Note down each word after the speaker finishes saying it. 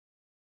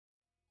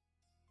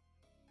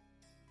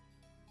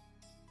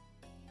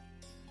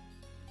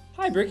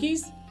Hi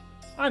Brickies,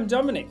 I'm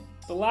Dominic,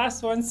 the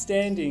last one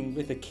standing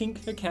with a kink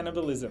for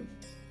cannibalism.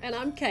 And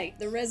I'm Kate,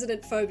 the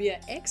resident phobia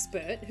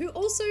expert who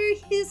also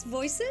hears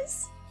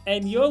voices.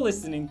 And you're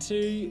listening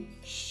to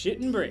Shit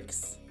and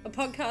Bricks, A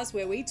podcast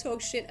where we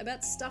talk shit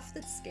about stuff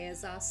that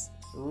scares us.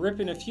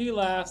 ripping a few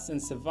laughs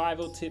and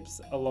survival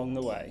tips along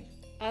the way.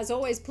 As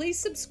always, please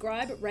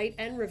subscribe, rate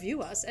and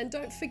review us, and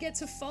don't forget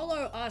to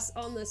follow us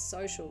on the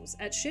socials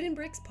at Shit and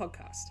Bricks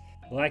Podcast.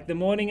 Like the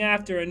morning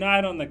after a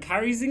night on the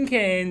curries and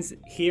cans,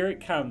 here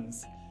it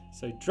comes.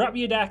 So drop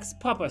your dacks,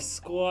 pop a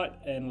squat,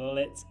 and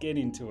let's get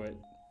into it.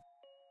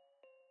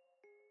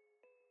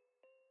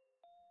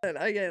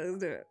 Okay, let's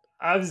do it.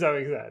 I'm so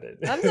excited.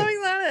 I'm so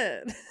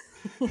excited.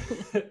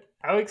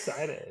 How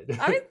excited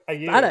I'm are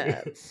you?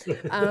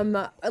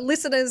 excited.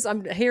 Listeners,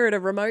 I'm here at a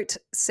remote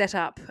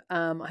setup.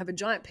 I have a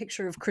giant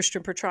picture of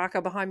Christian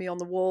Petrarca behind me on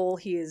the wall.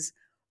 He is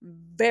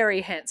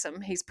very handsome.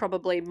 He's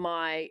probably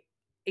my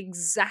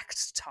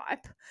exact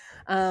type.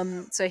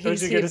 So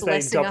he's here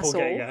blessing us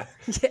all. Yeah,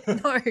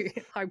 no,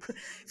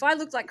 if I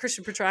looked like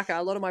Christian Petrarca,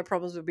 a lot of my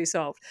problems would be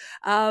solved.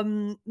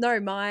 No,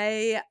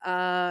 my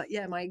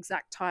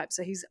exact type.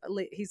 So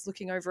he's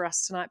looking over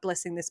us tonight,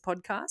 blessing this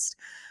podcast.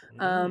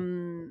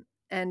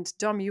 And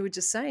Dom, you were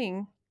just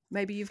saying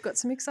maybe you've got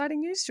some exciting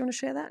news. Do you want to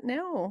share that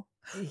now?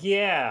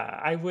 Yeah,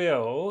 I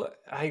will.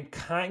 I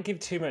can't give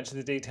too much of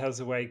the details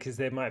away because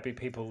there might be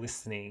people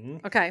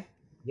listening. Okay.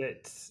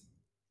 That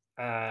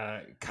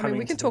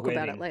we can talk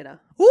about it later.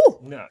 Ooh!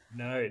 No,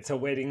 it's a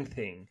wedding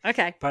thing.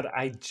 Okay. But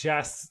I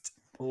just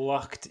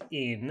locked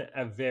in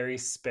a very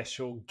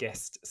special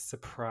guest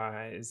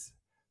surprise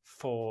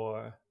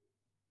for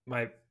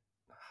my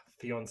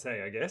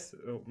fiance, I guess.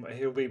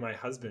 He'll be my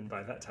husband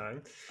by that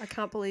time. I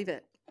can't believe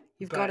it.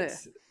 You've got it.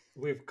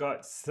 We've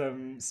got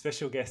some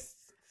special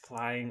guests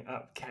flying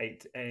up,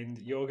 Kate, and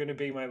you're going to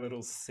be my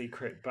little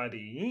secret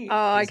buddy.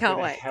 Oh, I can't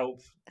wait.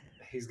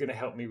 He's going to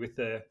help me with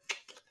the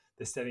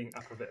setting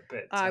up of it,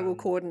 but I will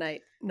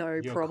coordinate. No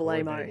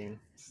problemo.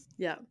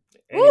 Yeah.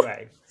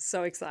 Anyway,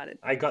 so excited.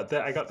 I got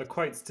the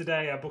quotes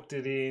today. I booked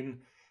it in.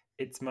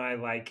 It's my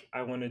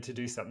I wanted to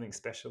do something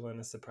special and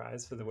a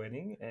surprise for the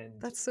wedding, and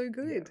that's so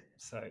good. Yeah,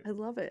 so I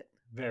love it.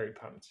 Very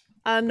pumped.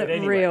 Unreal.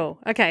 Anyway,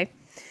 okay.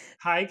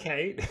 Hi,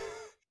 Kate.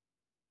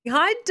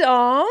 Hi,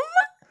 Dom.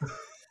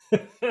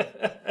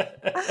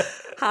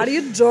 How do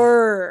you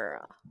do?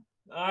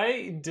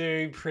 I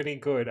do pretty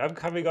good. I'm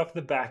coming off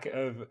the back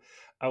of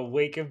a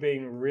week of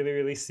being really,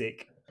 really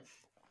sick.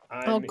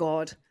 Oh,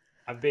 God.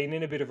 I've been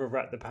in a bit of a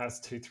rut the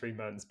past 2-3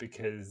 months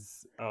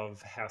because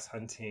of house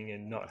hunting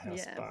and not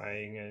house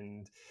buying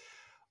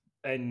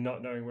and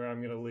not knowing where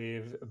I'm going to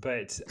live.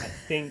 But I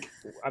think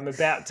I'm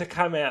about to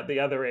come out the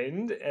other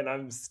end and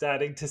I'm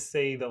starting to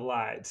see the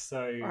light.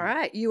 So, all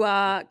right. You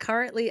are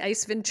currently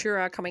Ace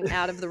Ventura coming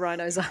out of the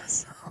rhino's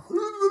ass.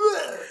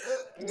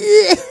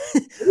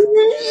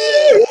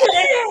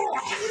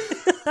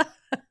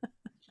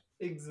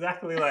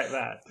 Exactly like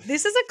that.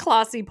 This is a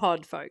classy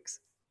pod, folks.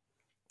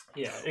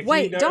 Yeah.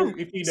 Dom.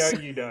 If you know,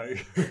 you know.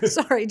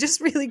 Sorry,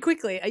 just really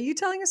quickly. Are you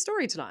telling a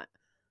story tonight?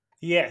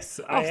 Yes,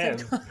 I am.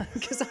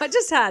 Because I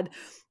just had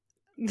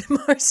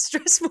the most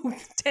stressful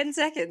 10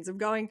 seconds of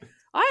going,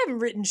 I haven't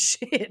written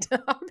shit.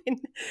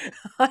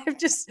 I've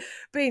just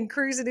been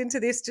cruising into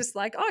this just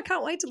like, I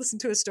can't wait to listen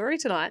to a story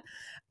tonight.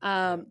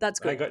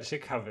 That's good. I got you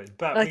covered.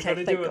 But we've got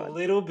to do a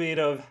little bit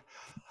of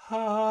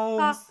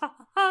house.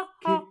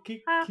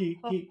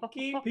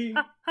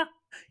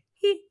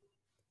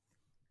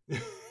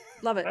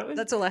 Love it.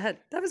 That's all I had.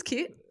 That was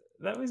cute.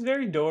 That was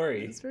very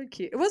Dory. It's very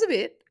cute. It was a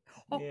bit.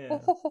 Yeah.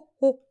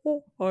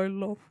 I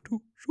love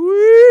to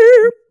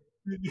swim.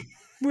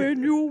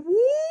 When you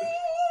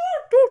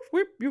want to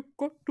swim, you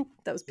got to.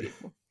 That was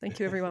beautiful. Thank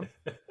you, everyone.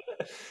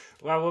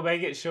 Well, we'll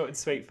make it short and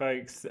sweet,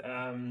 folks.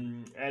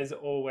 As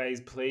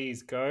always,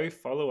 please go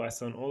follow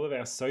us on all of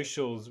our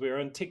socials. We're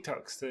on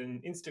TikToks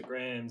and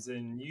Instagrams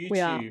and YouTubes. We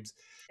are.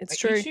 It's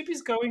true. YouTube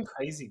is going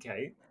crazy,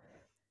 Kate.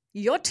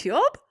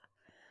 YouTube?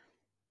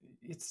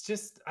 It's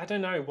just, I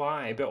don't know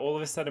why, but all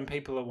of a sudden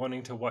people are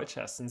wanting to watch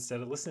us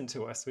instead of listen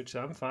to us, which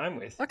I'm fine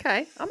with.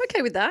 Okay. I'm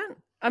okay with that.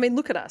 I mean,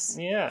 look at us.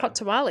 Yeah. Hot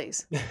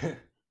tamales.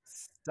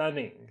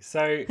 Stunning.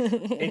 So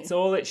it's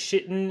all at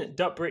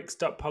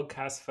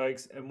shitten.bricks.podcast,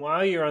 folks. And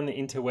while you're on the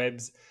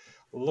interwebs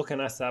looking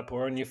us up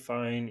or on your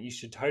phone, you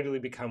should totally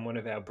become one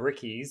of our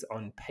brickies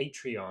on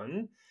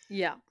Patreon.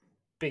 Yeah.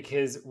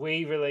 Because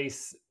we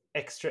release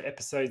extra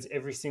episodes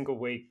every single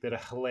week that are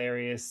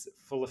hilarious,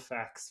 full of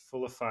facts,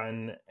 full of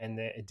fun, and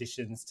they're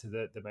additions to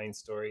the main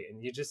story.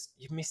 And you're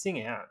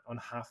missing out on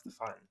half the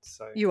fun.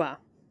 So you are.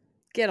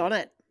 Get on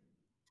it.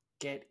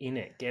 Get in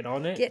it. Get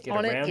on it. Get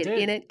on it. Get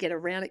in it. Get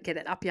around it. Get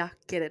it up ya.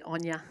 Get it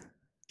on ya.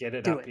 Get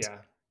it up ya.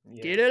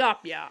 Yeah. Get it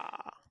up ya.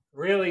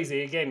 Real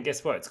easy. Again,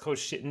 guess what? It's called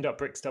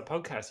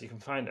shitten.bricks.podcast. You can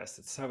find us.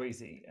 It's so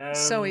easy.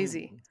 So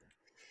easy.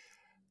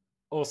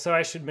 Also,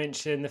 I should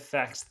mention the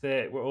fact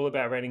that we're all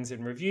about ratings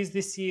and reviews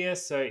this year.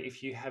 So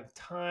if you have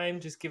time,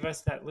 just give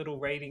us that little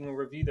rating or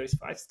review, those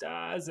 5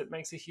 stars. It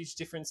makes a huge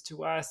difference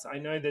to us. I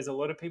know there's a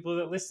lot of people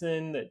that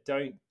listen that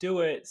don't do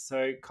it.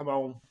 So come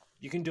on,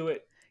 you can do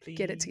it. Please.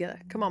 Get it together.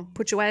 Come on,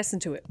 put your ass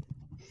into it.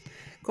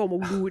 Come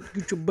on, do it.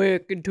 Get your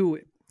back into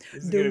it.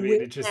 This is going to be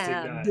an interesting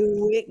night.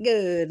 Do it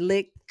good.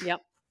 Lick.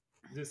 Yep.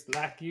 Just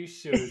like you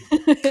should.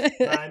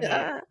 My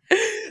nut.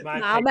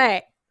 My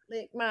back.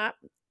 Lick my.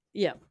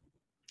 Yeah.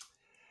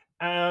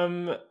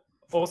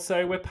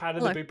 Also, we're part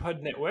of Hello. the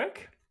BooPod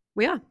network.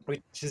 We are.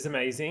 Which is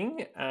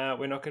amazing.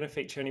 We're not going to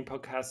feature any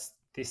podcasts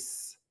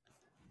this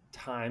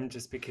time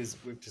just because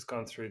we've just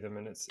gone through them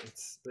and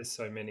there's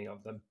so many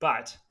of them.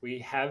 But we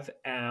have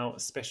our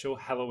special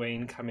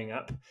Halloween coming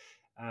up.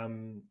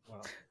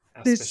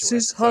 This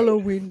is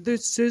Halloween.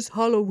 This is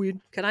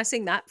Halloween. Can I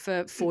sing that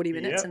for 40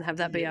 minutes and have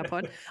that be our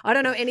pod? I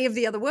don't know any of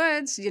the other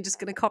words. You're just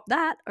going to cop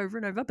that over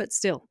and over, but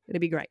still, it'll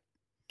be great.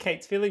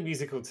 Kate's feeling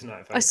musical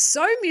tonight, folks.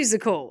 So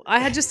musical.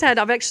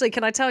 I've actually,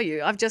 can I tell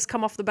you, I've just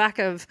come off the back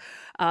of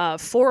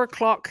 4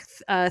 o'clock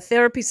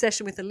therapy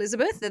session with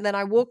Elizabeth, and then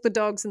I walked the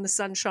dogs in the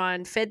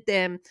sunshine, fed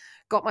them,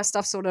 got my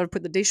stuff sorted out,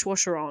 put the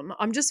dishwasher on.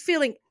 I'm just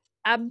feeling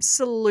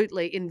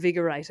absolutely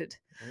invigorated.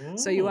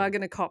 So you are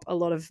going to cop a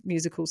lot of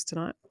musicals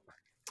tonight.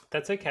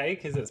 That's okay,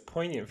 because it's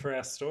poignant for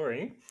our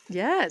story.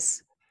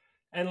 Yes.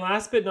 And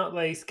last but not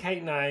least, Kate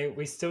and I,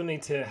 we still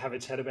need to have a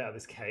chat about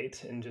this,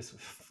 Kate, and just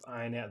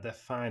iron out the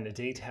finer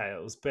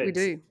details. But we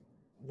do.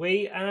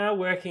 We are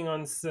working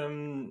on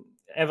some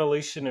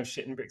evolution of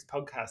Shit and Bricks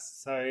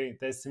podcasts. So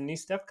there's some new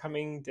stuff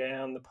coming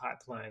down the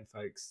pipeline,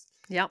 folks.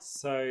 Yep.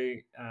 So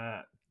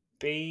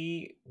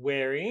be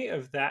wary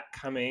of that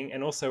coming.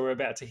 And also we're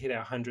about to hit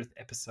our 100th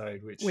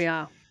episode, which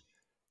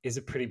is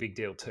a pretty big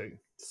deal too.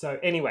 So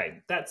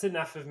anyway, that's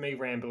enough of me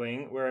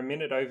rambling. We're a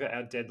minute over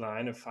our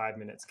deadline of 5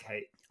 minutes,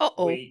 Kate.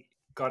 Uh-oh. We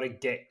got to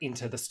get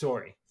into the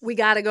story. We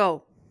got to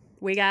go.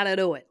 We got to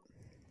do it.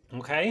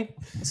 Okay.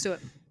 Let's do it.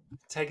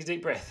 Take a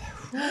deep breath.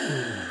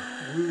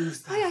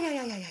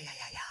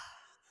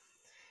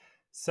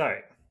 So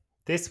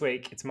this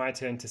week, it's my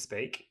turn to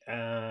speak.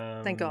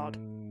 Thank God.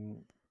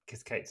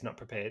 Because Kate's not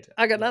prepared.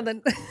 I got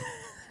nothing.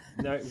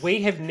 No,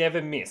 we have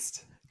never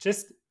missed.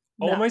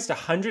 Almost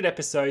 100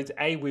 episodes.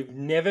 We've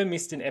never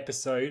missed an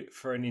episode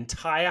for an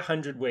entire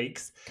 100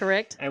 weeks.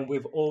 Correct. And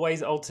we've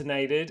always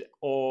alternated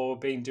or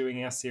been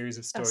doing our series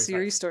of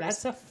stories.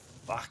 Stories.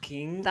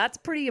 That's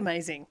pretty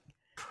amazing.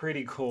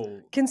 Pretty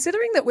cool.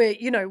 Considering that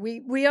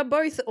we are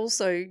both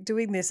also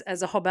doing this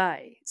as a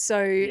hobby.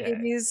 So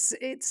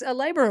it's a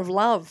labor of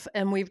love,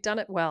 and we've done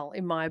it well,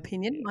 in my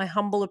opinion, my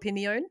humble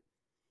opinion.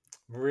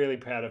 Really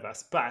proud of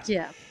us. But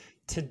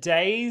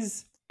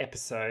today's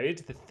episode,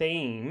 the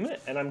theme,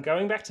 and I'm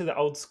going back to the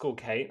old school,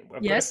 Kate.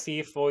 I've got a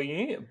fear for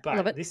you,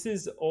 but this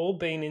has all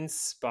been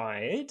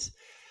inspired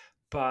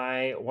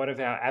by one of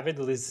our avid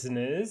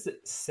listeners,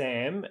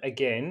 Sam,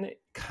 again,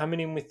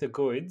 coming in with the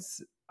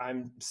goods.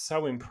 I'm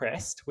so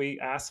impressed. We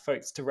asked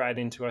folks to write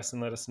into us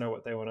and let us know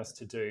what they want us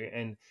to do.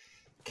 And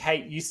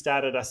Kate, you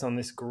started us on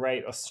this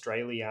great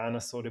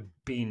Australiana sort of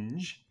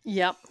binge.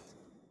 Yep.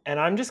 And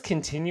I'm just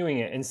continuing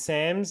it. And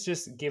Sam's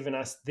just given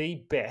us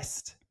the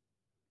best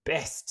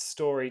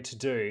story to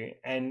do.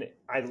 And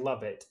I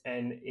love it.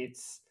 And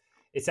it's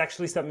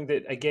actually something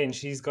that, again,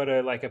 she's got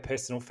a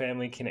personal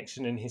family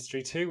connection and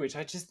history to, which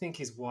I just think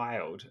is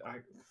wild.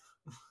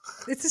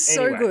 This is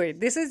so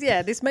good.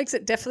 This makes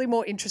it definitely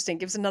more interesting.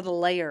 Gives another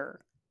layer.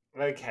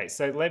 Okay,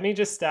 so let me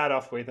just start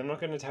off with, I'm not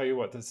going to tell you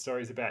what the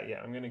story's about yet.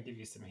 I'm going to give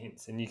you some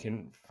hints and you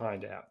can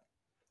find out.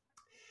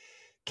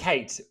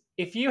 Kate,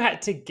 if you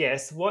had to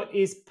guess, what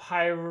is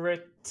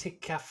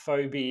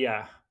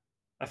piraticophobia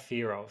a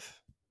fear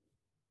of?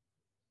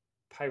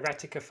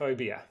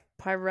 Piraticophobia.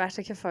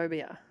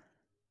 Piraticophobia.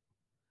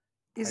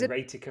 Is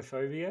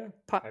piraticophobia?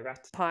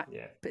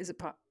 Yeah. Is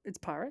it it's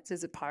pirates?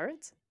 Is it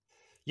pirates?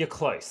 You're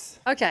close.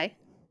 Okay.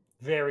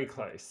 Very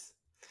close.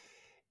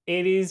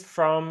 It is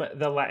from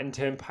the Latin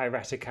term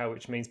piratica,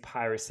 which means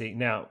piracy.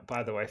 Now,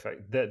 by the way,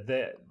 folks,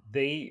 the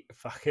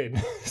fucking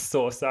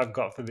source I've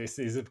got for this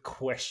is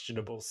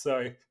questionable.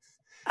 So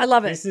I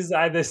love it. This is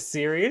either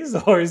serious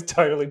or is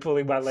totally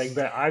pulling my leg,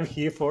 but I'm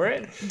here for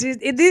it. Is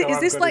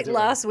this like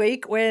last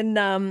week when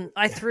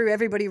I threw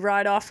everybody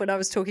right off when I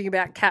was talking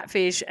about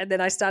catfish, and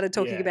then I started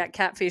talking about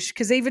catfish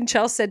because even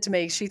Chelsea said to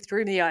me, she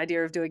threw me the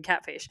idea of doing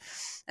catfish.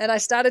 And I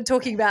started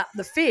talking about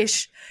the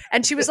fish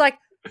and she was like,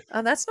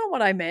 oh, that's not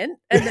what I meant.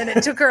 And then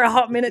it took her a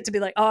hot minute to be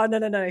like, oh,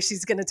 no,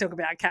 she's going to talk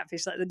about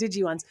catfish, like the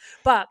digi ones.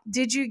 But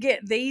did you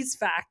get these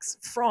facts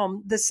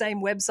from the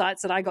same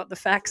websites that I got the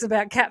facts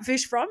about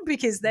catfish from?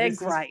 Because they're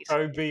great.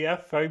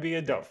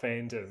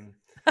 Phobia.fandom.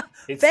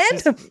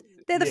 Fandom?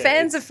 They're the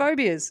fans of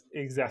phobias.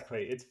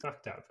 Exactly. It's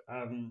fucked up.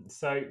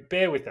 So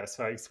bear with us,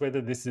 folks, whether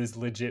this is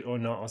legit or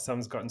not, or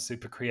someone's gotten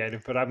super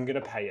creative, but I'm going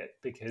to pay it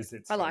because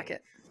it's funny. I like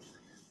it.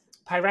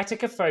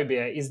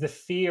 Piraticophobia is the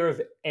fear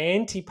of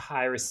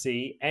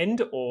anti-piracy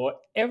and or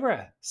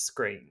error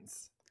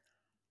screens.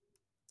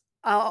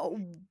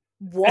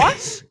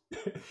 What?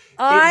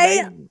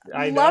 I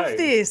love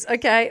this.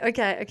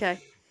 Okay.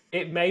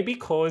 It may be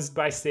caused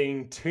by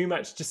seeing too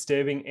much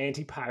disturbing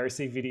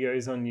anti-piracy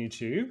videos on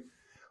YouTube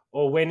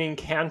or when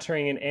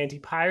encountering an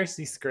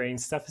anti-piracy screen,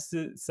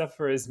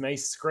 sufferers may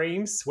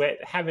scream, sweat,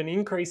 have an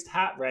increased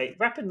heart rate,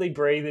 rapidly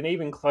breathe, and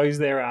even close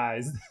their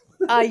eyes.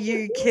 Are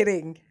you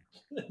kidding?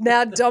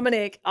 Now,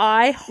 Dominic,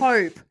 I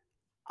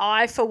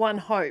for one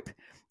hope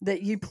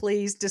that you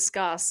please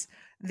discuss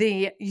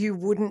the "you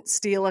wouldn't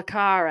steal a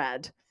car"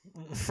 ad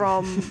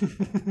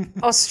from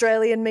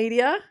Australian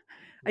media.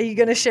 Are you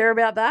going to share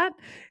about that?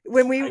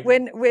 When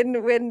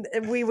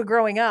we were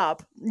growing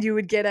up, you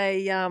would get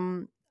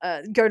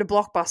go to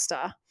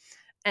Blockbuster,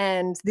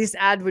 and this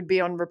ad would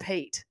be on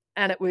repeat.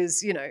 And it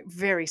was,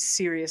 very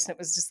serious. And it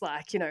was just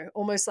like,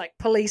 almost like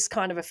police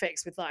kind of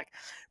effects with like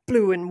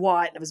blue and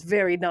white. And it was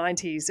very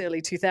 90s,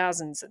 early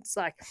 2000s. It's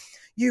like,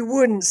 you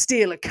wouldn't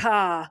steal a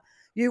car.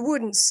 You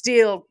wouldn't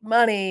steal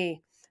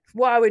money.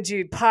 Why would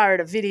you pirate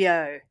a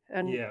video?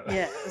 And yeah,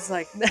 it was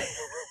like...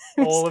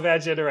 all of our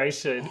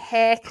generation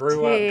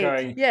grew up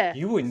going,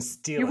 you wouldn't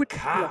steal a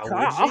car,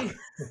 would you?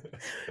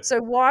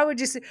 So why would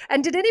you...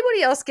 And did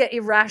anybody else get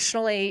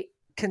irrationally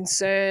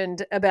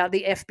concerned about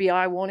the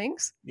FBI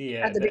warnings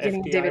at the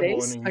beginning FBI of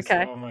DVDs? Warnings.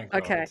 Okay. Oh my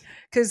God. Okay.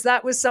 Because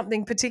that was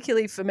something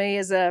particularly for me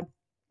as a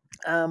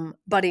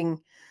budding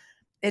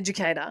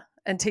educator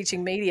and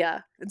teaching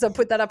media. And so I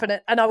put that up in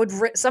it, and I would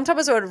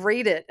sometimes I would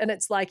read it, and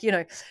it's like,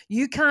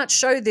 you can't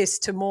show this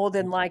to more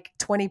than like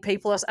 20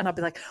 people, and I'd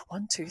be like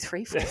 1, 2,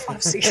 3, 4,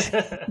 5, 6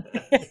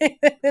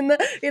 in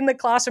the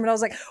classroom, and I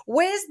was like,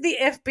 where's the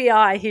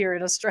FBI here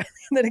in Australia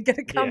that are going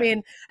to come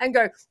in and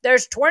go,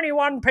 there's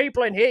 21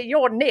 people in here,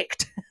 you're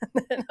nicked,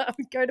 and then I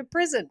would go to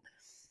prison.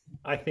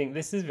 I think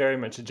this is very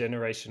much a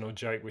generational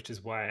joke, which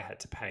is why I had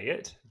to pay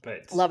it.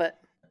 But love it.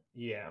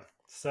 Yeah.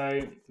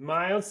 So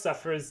mild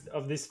sufferers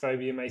of this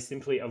phobia may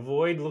simply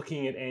avoid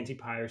looking at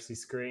anti-piracy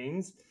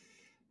screens.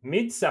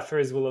 Mid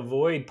sufferers will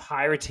avoid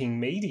pirating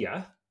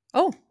media.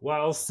 Oh.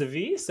 While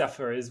severe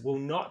sufferers will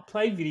not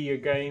play video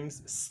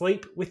games,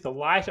 sleep with the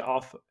light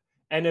off,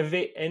 and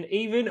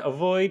even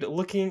avoid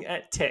looking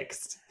at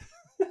text.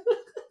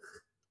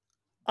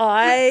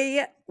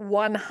 I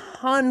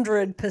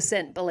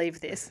 100% believe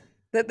this,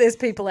 that there's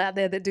people out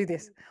there that do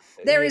this.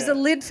 There is a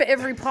lid for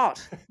every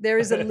pot. There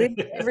is a lid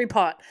for every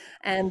pot.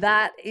 And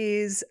that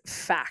is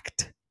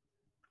fact.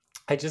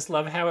 I just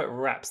love how it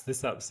wraps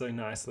this up so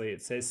nicely.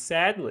 It says,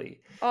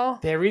 sadly,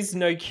 there is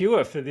no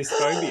cure for this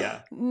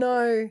phobia.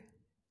 No.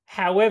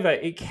 However,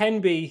 it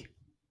can be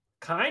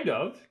kind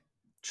of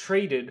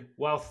treated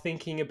while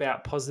thinking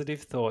about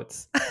positive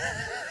thoughts.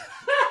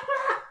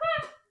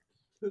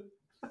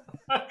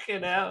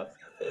 Fucking hell.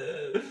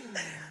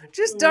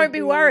 Just don't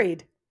be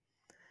worried.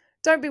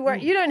 Don't be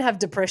worried. You don't have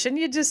depression.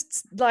 You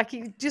just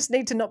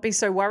need to not be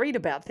so worried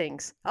about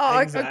things.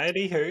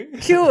 Anxiety, who?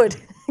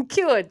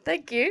 Cured.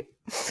 Thank you.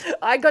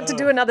 I got to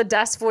do another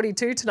DAS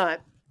 42 tonight,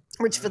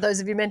 which for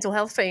those of you mental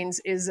health fiends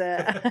is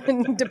a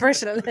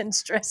depression and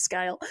stress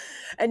scale.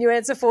 And you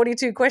answer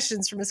 42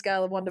 questions from a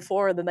scale of 1 to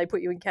 4, and then they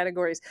put you in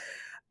categories.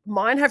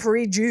 Mine have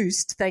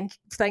reduced,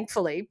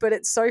 thankfully, but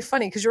it's so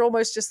funny because you're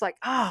almost just like,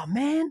 oh,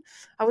 man,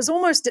 I was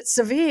almost at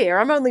severe.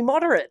 I'm only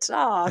moderate.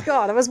 Oh,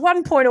 God, I was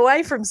 1 point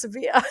away from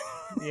severe.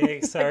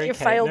 Yeah, sorry, you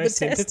Kate, failed no the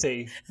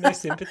sympathy. test. No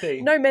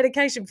sympathy. No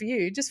medication for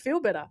you. Just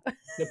feel better.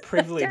 The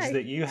privilege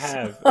that you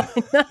have.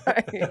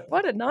 I know.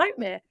 What a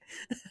nightmare.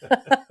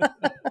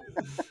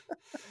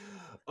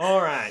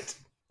 All right.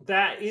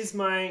 That is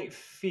my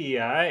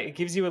fear. It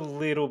gives you a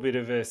little bit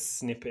of a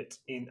snippet.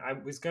 I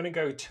was going to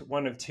go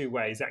one of two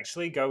ways.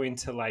 Actually go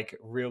into like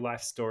real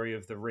life story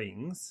of the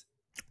rings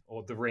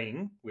or the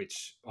ring,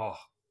 which,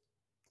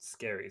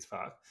 scary as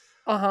fuck.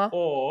 Uh-huh.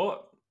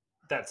 Or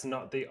that's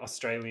not the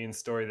Australian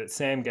story that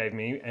Sam gave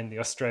me and the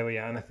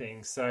Australiana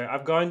thing. So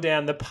I've gone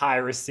down the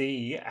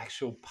piracy,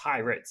 actual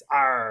pirates.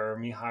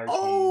 Me hearties.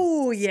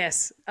 Oh,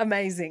 yes.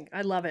 Amazing.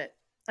 I love it.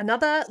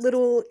 Another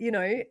little,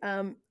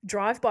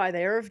 drive-by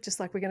there of just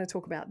like, we're going to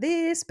talk about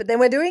this, but then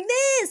we're doing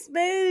this.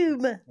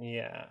 Boom.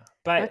 Yeah.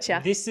 But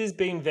This has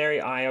been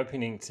very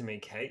eye-opening to me,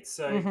 Kate.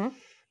 So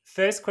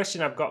first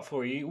question I've got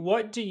for you,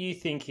 what do you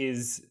think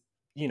is,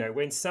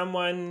 when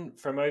someone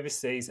from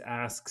overseas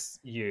asks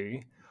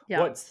you,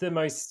 what's the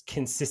most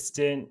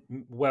consistent,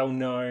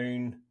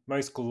 well-known,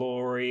 most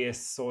glorious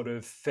sort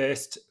of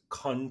first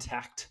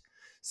contact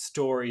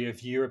story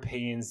of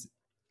Europeans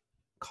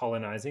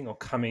colonizing or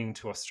coming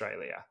to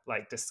Australia,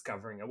 like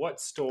discovering it? What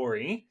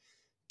story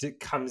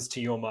comes to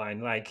your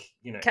mind? Like,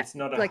 it's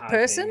not a like hard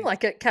person, thing.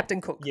 like a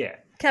Captain Cook. Yeah.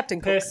 Captain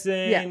Cook.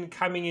 Person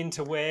coming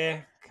into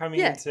where?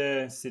 Coming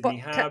into Sydney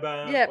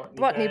Harbour.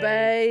 Botany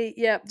Bay.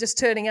 Yeah, just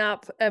turning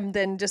up and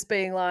then just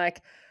being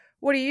like,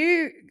 what are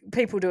you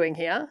people doing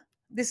here?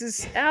 This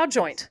is our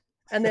joint.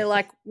 And they're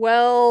like,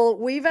 well,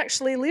 we've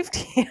actually lived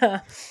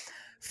here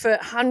for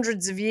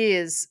hundreds of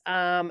years,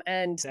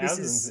 and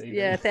thousands this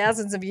is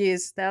thousands of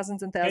years,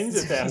 thousands and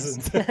thousands, tens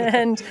of thousands.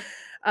 And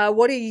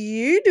what are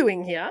you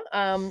doing here?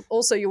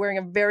 Also, you're wearing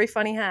a very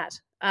funny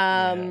hat.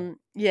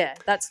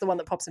 That's the one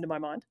that pops into my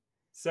mind.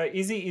 So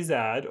Izzy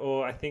Izzard,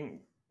 or I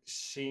think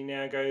she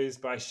now goes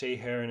by she,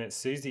 her, and it's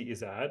Susie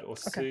Izzard or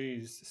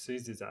Suze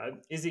Izzard.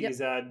 Izzy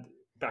Izzard,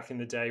 back in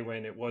the day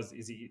when it was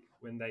Izzy,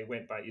 when they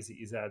went by Izzy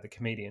Izzard, the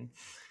comedian.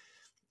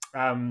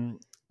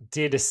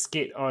 did a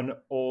skit on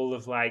all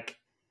of the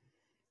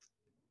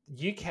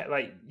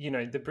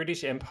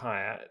British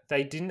Empire.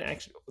 They didn't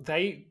actually,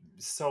 they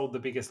sold the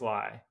biggest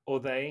lie, or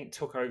they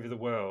took over the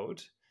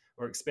world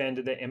or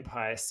expanded their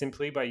empire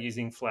simply by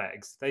using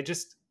flags. They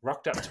just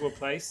rocked up to a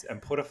place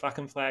and put a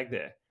fucking flag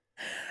there.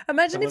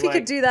 Imagine And we're if you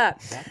could like, do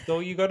that. that's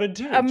all you got to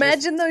do.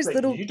 Imagine those But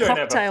little you don't have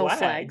a cocktail flag,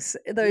 flags,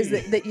 do those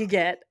you? that you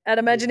get. And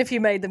imagine Yeah. if you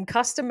made them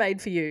custom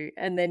made for you,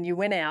 and then you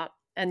went out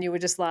and you were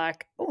just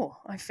like, oh,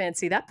 I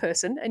fancy that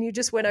person. And you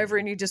just went over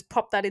and you just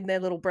popped that in their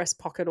little breast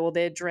pocket or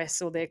their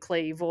dress or their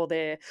sleeve or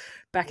their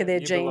back of Yep, their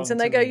you jeans. belong And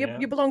they to go, me you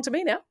now. belong to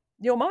me now.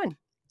 You're mine.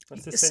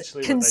 That's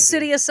essentially what they Consider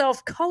did.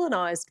 yourself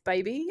colonized,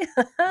 baby.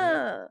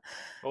 Yep.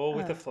 All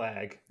with a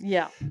flag.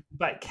 Yeah.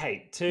 But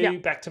Kate, Yeah.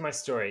 back to my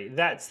story.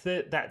 That's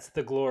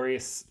the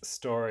glorious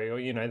story,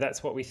 or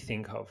that's what we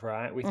think of,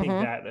 right? We think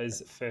that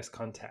as first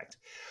contact.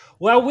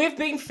 Well, we've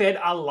been fed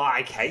a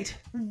lie, Kate.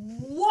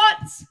 What?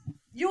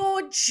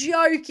 You're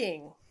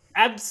joking.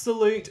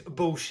 Absolute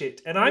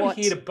bullshit. And I'm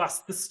here to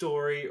bust the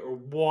story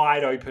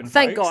wide open,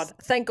 Thank folks. God.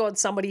 Thank God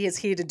somebody is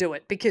here to do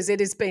it, because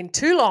it has been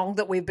too long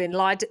that we've been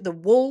lied to. The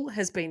wool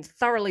has been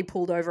thoroughly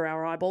pulled over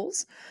our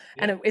eyeballs.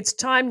 Yep. And it's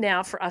time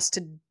now for us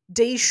to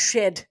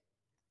de-shed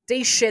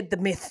the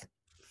myth.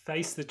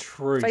 Face the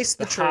truth. Face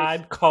the truth.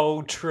 Hard,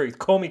 cold truth.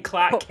 Call me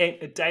Clark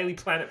Kent at Daily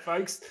Planet,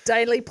 folks.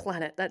 Daily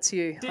Planet. That's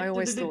you. I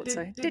always thought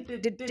so.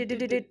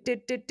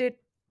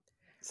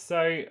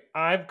 So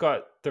I've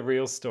got the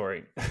real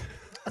story.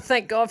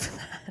 Thank God for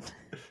that.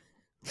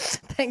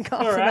 Thank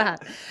God for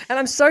that. And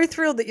I'm so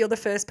thrilled that you're the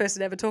first person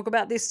to ever talk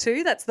about this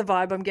too. That's the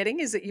vibe I'm getting,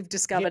 is that you've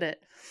discovered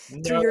it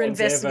through your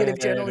investigative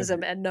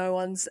journalism and no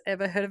one's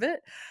ever heard of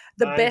it.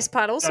 The best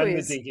part also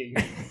is...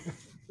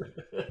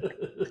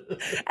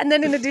 And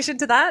then in addition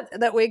to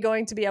that we're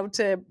going to be able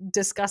to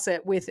discuss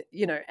it with,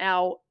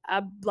 our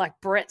like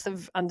breadth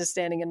of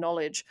understanding and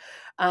knowledge.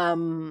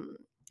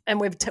 And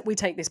we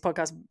take this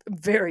podcast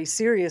very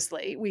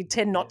seriously. We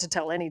tend not to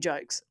tell any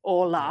jokes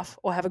or laugh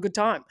or have a good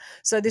time.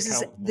 So this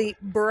is the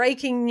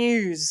breaking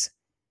news.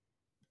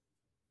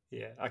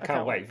 Yeah, I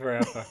can't wait for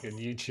our fucking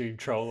YouTube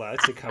troller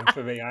to come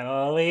for me.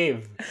 I'll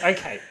live.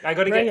 Okay, I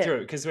got to get through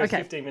it because we're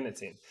 15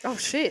 minutes in. Oh,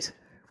 shit.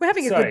 We're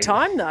having a good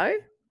time, though.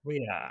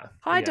 We are.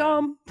 Hi,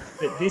 Dom.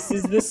 But this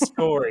is the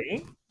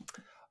story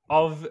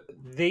of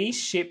the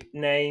ship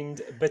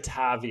named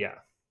Batavia.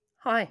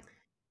 Hi.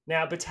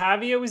 Now,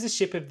 Batavia was a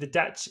ship of the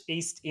Dutch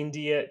East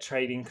India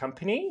Trading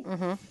Company.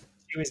 Mm-hmm.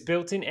 It was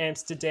built in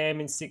Amsterdam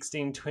in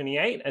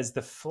 1628 as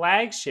the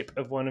flagship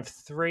of one of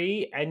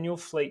 3 annual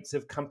fleets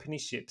of company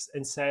ships,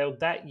 and sailed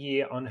that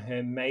year on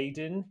her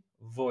maiden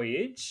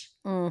voyage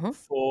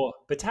for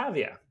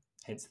Batavia,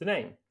 hence the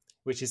name,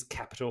 which is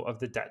capital of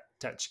the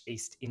Dutch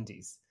East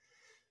Indies.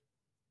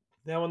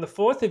 Now, on the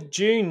 4th of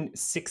June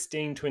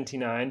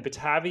 1629,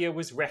 Batavia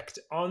was wrecked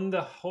on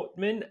the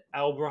Houtman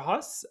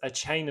Albrahos, a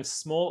chain of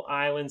small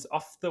islands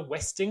off the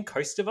western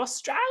coast of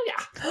Australia.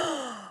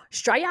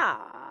 Australia!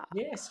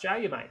 Yeah,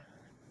 Australia, mate.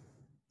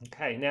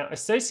 Okay, now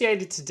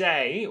associated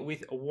today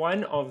with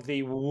one of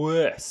the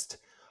worst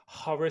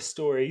horror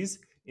stories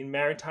in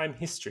maritime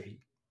history.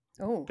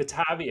 Oh.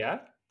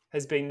 Batavia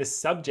has been the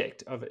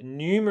subject of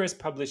numerous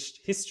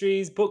published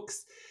histories,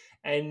 books,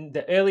 and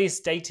the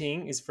earliest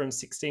dating is from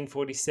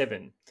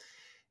 1647.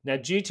 Now,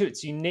 due to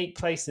its unique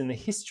place in the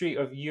history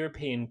of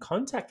European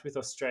contact with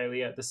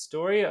Australia, the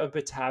story of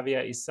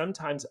Batavia is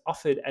sometimes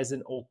offered as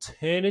an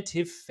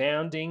alternative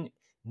founding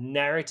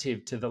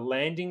narrative to the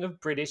landing of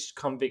British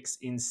convicts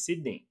in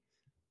Sydney,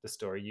 the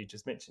story you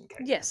just mentioned,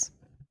 Kate. Yes.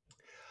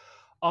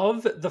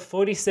 Of the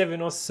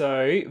 47 or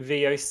so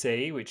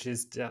VOC, which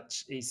is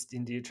Dutch East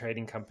India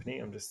Trading Company,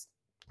 I'm just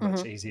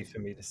much easier for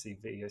me to see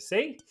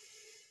VOC.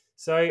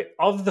 So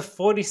of the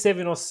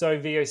 47 or so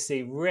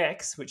VOC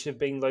wrecks which have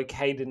been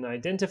located and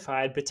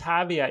identified,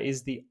 Batavia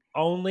is the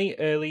only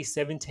early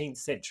 17th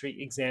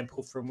century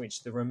example from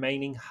which the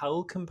remaining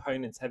hull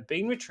components have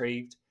been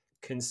retrieved,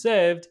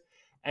 conserved,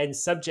 and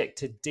subject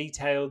to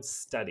detailed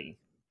study.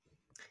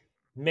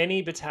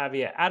 Many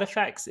Batavia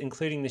artifacts,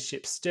 including the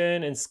ship's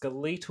stern and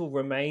skeletal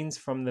remains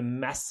from the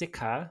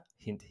massacre,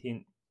 hint,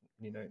 hint,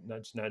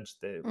 nudge, nudge,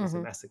 there was a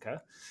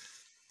massacre,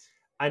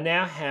 are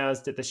now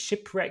housed at the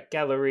Shipwreck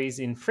Galleries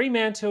in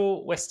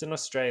Fremantle, Western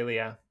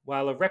Australia,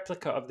 while a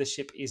replica of the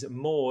ship is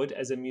moored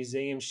as a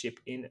museum ship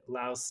in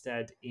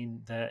Lelystad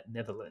in the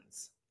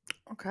Netherlands.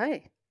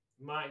 Okay.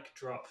 Mic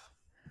drop.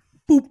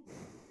 Boop.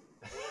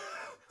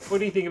 What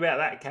do you think about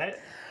that,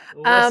 Kat?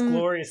 Less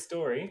glorious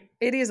story.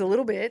 It is a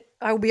little bit.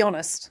 I will be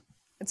honest.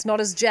 It's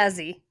not as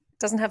jazzy. It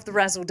doesn't have the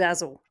razzle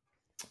dazzle.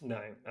 No,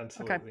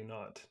 absolutely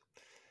not.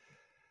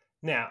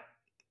 Now,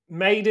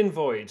 maiden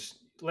voyage.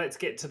 Let's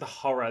get to the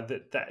horror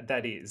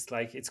that is.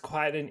 Like, it's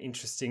quite an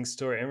interesting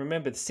story. And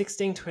remember,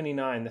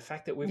 1629, the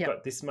fact that we've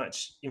got this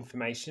much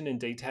information and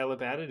detail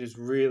about it is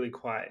really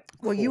quite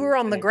cool. Well, you were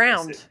on the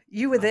ground.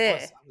 You were there.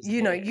 I was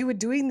there. You were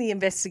doing the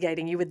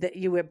investigating.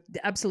 You were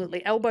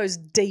absolutely elbows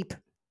deep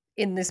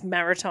in this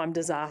maritime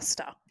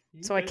disaster.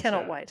 So I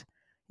cannot wait.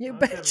 You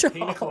betcha.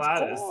 Pina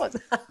coladas.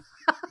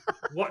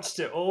 Watched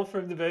it all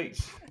from the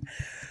beach.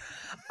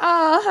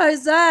 Oh,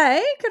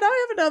 Jose, can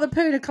I have another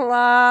pina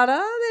colada?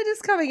 They're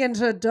just coming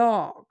into a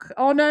dock.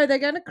 Oh, no, they're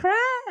going to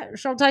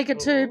crash. I'll take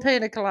 2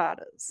 pina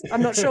coladas.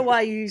 I'm not sure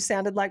why you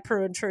sounded like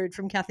Prue and Trude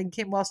from Kath and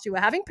Kim whilst you were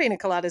having pina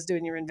coladas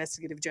doing your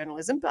investigative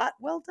journalism, but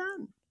well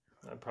done.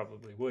 I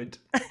probably would.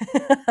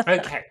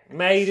 Okay,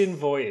 maiden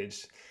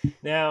voyage.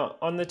 Now,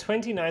 on the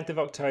 29th of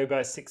October,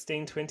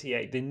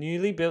 1628, the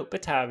newly built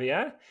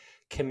Batavia,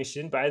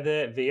 commissioned by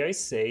the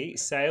VOC,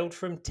 sailed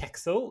from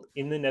Texel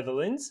in the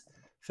Netherlands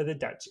for the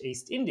Dutch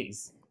East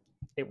Indies.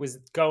 It was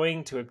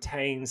going to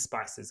obtain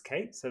spices,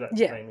 Kate, so that's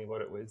mainly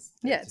what it was.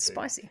 It's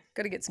spicy.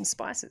 Got to get some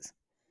spices.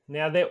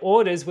 Now, their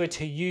orders were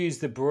to use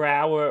the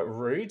Brouwer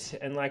route,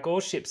 and like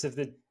all ships of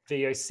the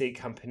VOC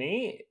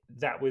company,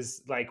 that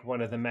was like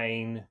one of the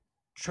main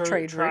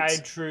tried,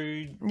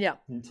 true,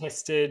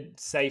 tested,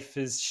 safe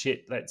as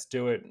shit. Let's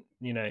do it.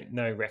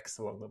 No wrecks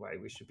along the way.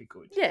 We should be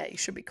good. Yeah, you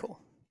should be cool.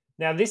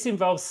 Now, this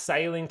involves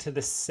sailing to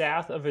the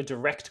south of a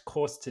direct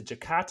course to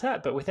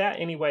Jakarta, but without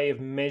any way of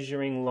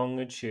measuring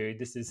longitude.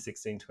 This is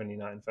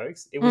 1629,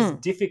 folks. It was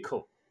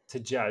difficult to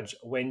judge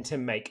when to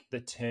make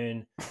the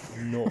turn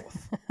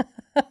north.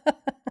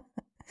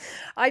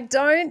 I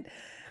don't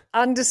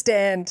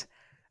understand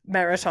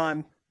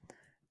maritime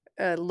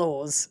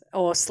laws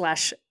or /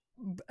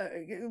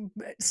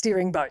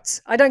 steering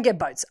boats. I don't get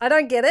boats. I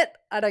don't get it.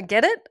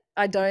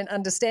 I don't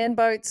understand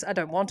boats. I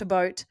don't want a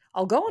boat.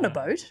 I'll go on a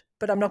boat,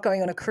 but I'm not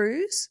going on a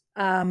cruise.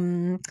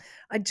 I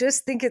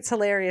just think it's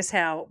hilarious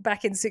how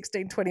back in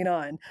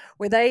 1629,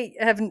 where they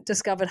haven't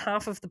discovered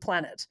half of the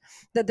planet,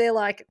 that they're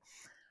like,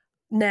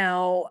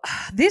 now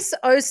this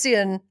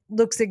ocean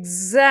looks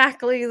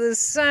exactly the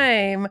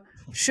same.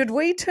 Should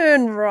we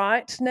turn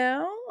right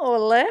now or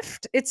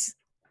left? It's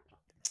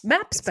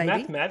maps, baby.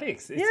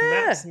 Mathematics.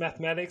 It's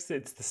mathematics.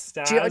 It's the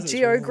stars.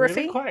 Geography. It's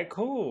really quite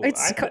cool.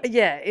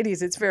 It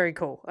is. It's very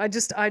cool.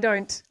 It's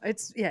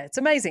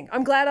amazing.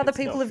 I'm glad other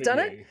people have done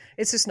it.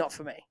 It's just not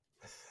for me.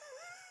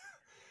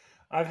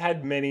 I've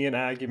had many an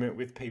argument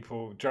with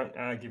people, drunk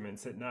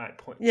arguments at night,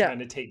 trying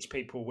to teach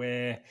people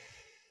where,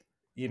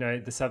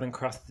 the Southern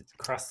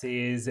Cross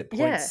is, it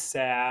points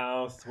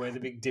south, where the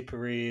Big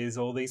Dipper is,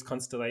 all these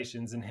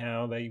constellations and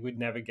how they would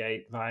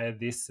navigate via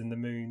this and the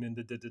moon and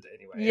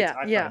anyway. I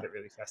find it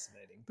really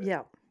fascinating. But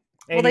anyway,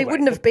 well, they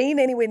wouldn't have been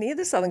anywhere near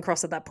the Southern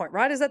Cross at that point,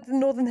 right? Is that the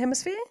Northern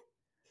Hemisphere?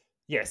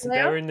 Yes,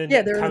 they were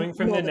coming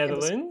from the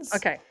Netherlands.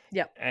 Okay,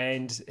 yeah.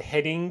 And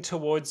heading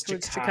towards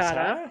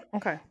Jakarta.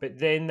 Okay. But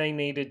then they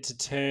needed to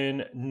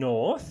turn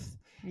north.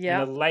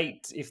 Yeah.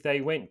 If they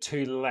went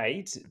too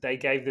late, they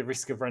gave the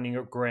risk of running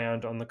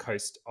aground on the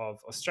coast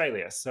of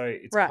Australia. So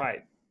it's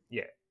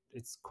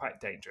it's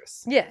quite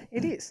dangerous. Yeah,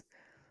 it is.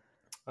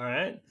 All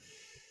right.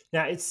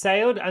 Now, it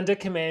sailed under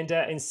commander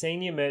and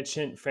senior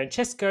merchant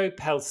Francesco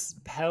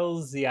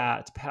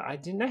Pelziart. I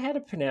didn't know how to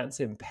pronounce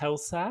him.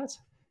 Pelzart?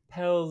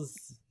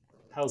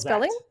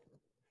 Spelling?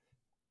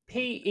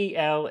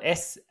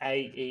 Pelsaert.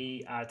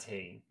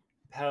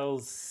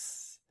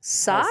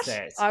 Sart?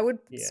 I would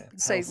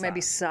say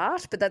maybe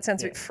Sart, but that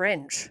sounds a bit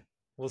French.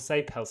 We'll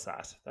say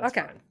Pelsart. That's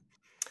fine.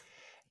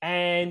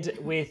 And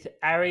with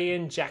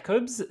Arian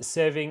Jacobs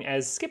serving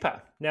as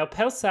skipper. Now,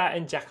 Pelsart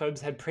and Jacobs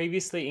had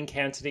previously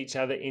encountered each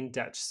other in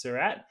Dutch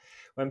Surat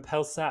when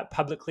Pelsart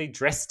publicly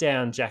dressed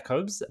down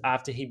Jacobs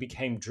after he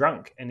became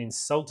drunk and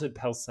insulted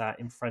Pelsart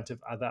in front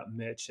of other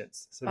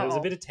merchants. So there was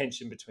a bit of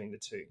tension between the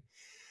two.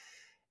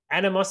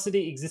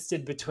 Animosity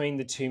existed between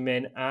the two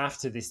men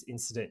after this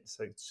incident,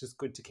 so it's just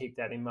good to keep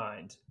that in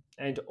mind.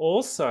 And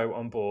also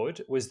on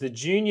board was the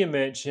junior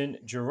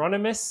merchant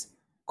Geronimus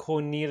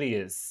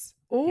Cornelius.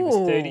 Ooh. He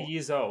was 30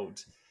 years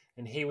old,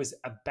 and he was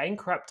a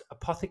bankrupt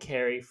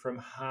apothecary from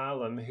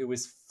Haarlem who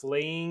was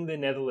fleeing the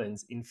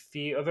Netherlands in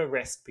fear of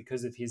arrest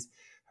because of his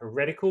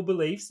heretical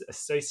beliefs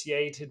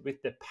associated with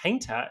the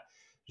painter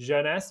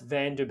Jonas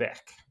van der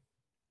Beek.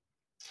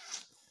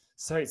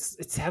 So it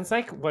sounds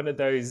like one of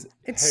those.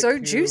 It's so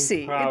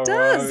juicy. It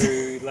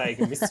does. Like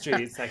a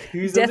mystery. It's like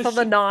who's Death on the Death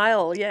on the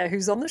Nile. Yeah,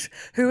 who's on the?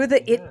 Who are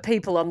the it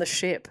people on the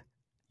ship?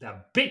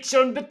 The bitch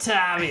on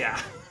Batavia.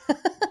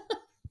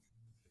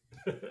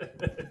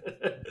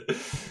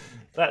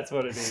 That's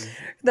what it is.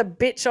 The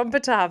bitch on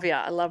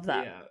Batavia. I love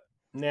that. Yeah.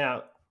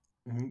 Now,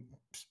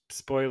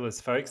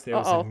 spoilers, folks. There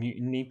was a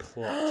mutiny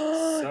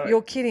plot.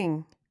 You're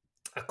kidding.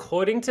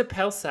 According to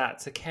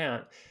Pelsart's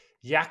account,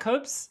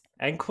 Jacobs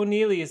and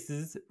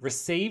Cornelius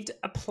received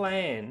a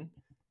plan.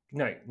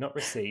 No, not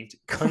received.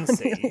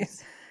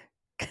 Conceived.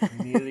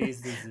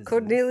 Cornelius.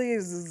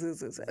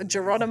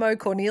 Geronimo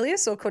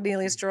Cornelius or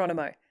Cornelius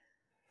Geronimo?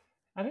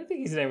 I don't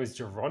think his name was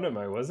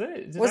Geronimo, was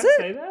it? Was it?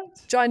 Say that?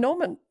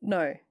 Ginorman?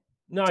 No.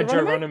 No,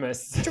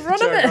 Geronimus.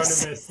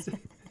 Geronimus.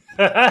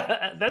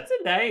 That's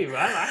a name.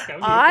 I like it.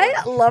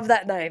 I love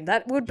that name.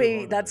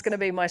 That's going to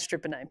be my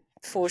stripper name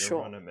for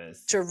sure.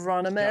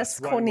 Geronimus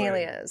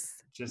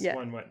Cornelius. Just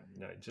one word.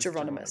 No, just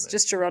Geronimus. Geronimus.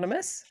 Just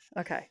Geronimus?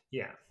 Okay.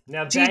 Yeah.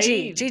 Now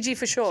GG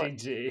for short.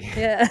 GG.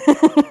 Yeah.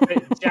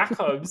 But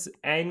Jacob's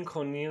and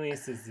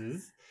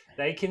Cornelius's,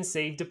 they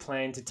conceived a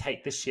plan to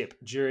take the ship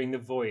during the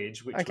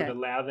voyage, which would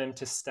allow them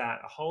to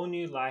start a whole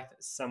new life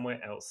somewhere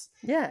else.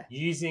 Yeah.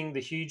 Using the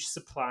huge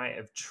supply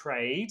of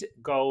trade,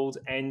 gold,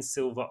 and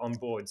silver on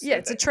board. So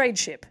it's a trade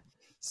ship.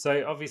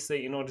 So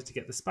obviously, in order to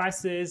get the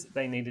spices,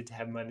 they needed to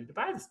have money to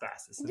buy the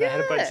spices. So they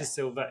had a bunch of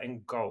silver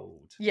and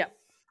gold. Yeah.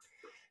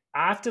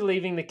 After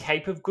leaving the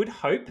Cape of Good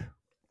Hope,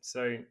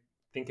 so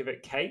think of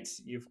it, Kate,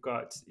 you've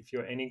got, if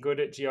you're any good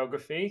at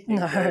geography,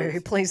 no,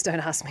 please don't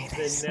ask me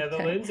this. The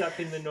Netherlands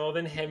up in the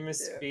northern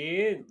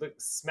hemisphere, look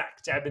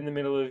smack dab in the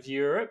middle of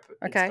Europe.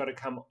 It's got to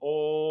come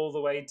all the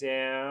way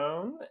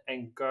down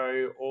and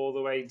go all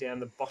the way down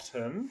the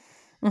bottom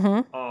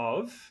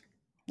of...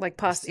 Like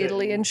past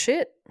Italy and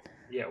shit?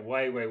 Yeah,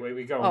 way.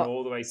 We're going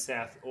all the way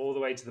south, all the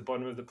way to the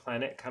bottom of the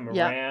planet, come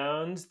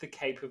around the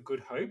Cape of Good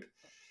Hope.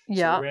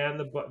 Yeah. So around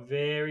the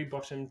very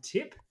bottom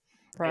tip.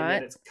 Right. And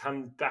then it's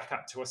come back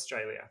up to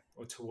Australia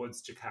or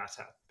towards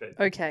Jakarta. But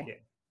yeah.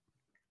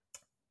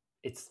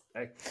 It's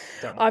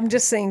I'm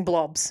just seeing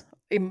blobs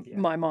in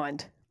my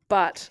mind,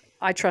 but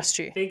I trust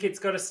you. I think it's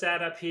got to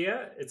start up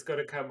here. It's got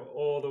to come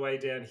all the way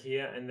down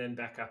here and then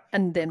back up.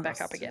 And then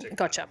back up again.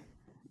 Gotcha.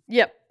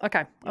 Yep.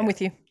 Okay. I'm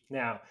with you.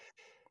 Now,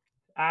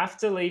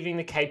 after leaving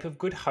the Cape of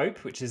Good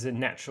Hope, which is a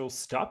natural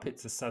stop,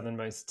 it's the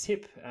southernmost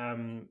tip,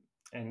 and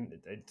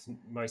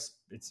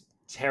it's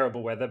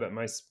terrible weather, but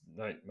most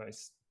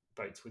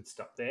boats would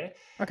stop there.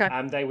 Okay.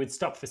 They would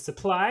stop for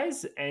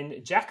supplies,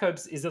 and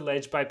Jacobs is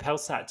alleged by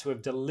Pelsart to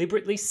have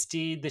deliberately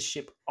steered the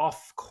ship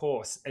off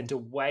course and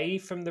away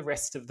from the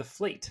rest of the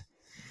fleet.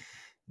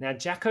 Now,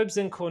 Jacobs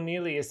and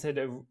Cornelius had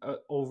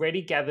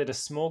already gathered a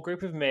small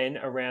group of men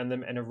around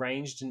them and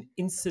arranged an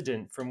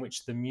incident from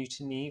which the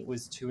mutiny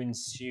was to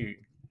ensue.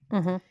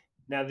 Mm-hmm.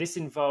 Now, this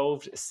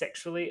involved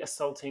sexually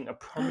assaulting a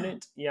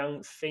prominent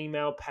young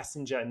female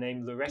passenger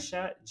named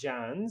Luresha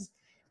Jans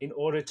in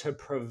order to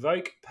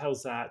provoke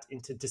Pelsart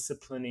into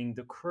disciplining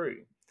the crew.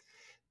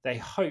 They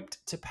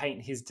hoped to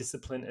paint his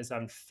discipline as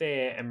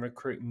unfair and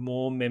recruit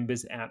more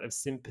members out of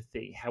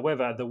sympathy.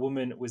 However, the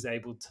woman was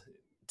able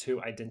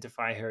to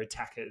identify her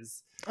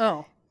attackers.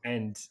 Oh.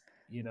 And,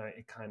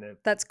 it kind of...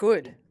 That's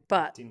good,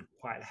 but... didn't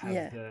quite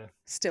have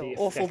still the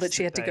awful that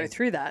she had to go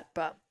through that,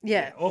 but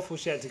awful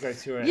she had to go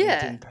through it and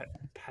it didn't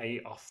pay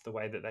off the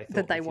way that they thought.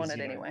 That they wanted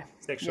anyway.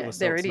 Sexual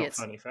assault's not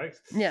funny,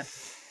 folks. Yeah.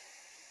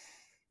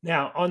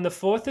 Now, on the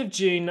 4th of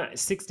June,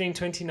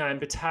 1629,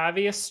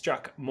 Batavia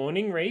struck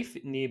Morning Reef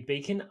near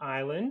Beacon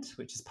Island,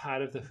 which is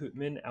part of the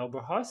Houtman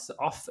Albatross,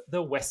 off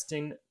the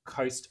western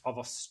coast of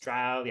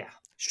Australia.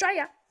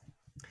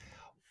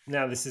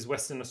 Now, this is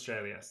Western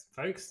Australia,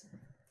 folks.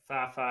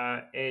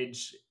 Far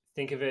edge.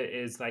 Think of it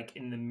as like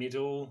in the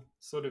middle,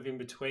 sort of in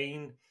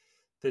between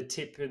the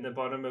tip and the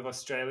bottom of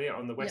Australia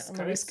on the west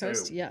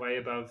coast, way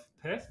above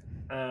Perth.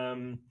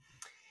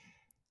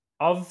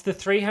 Of the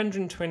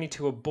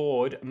 322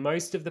 aboard,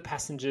 most of the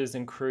passengers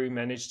and crew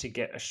managed to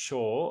get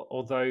ashore,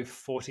 although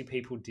 40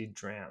 people did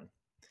drown.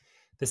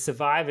 The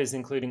survivors,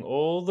 including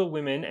all the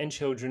women and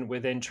children, were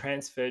then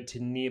transferred to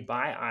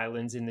nearby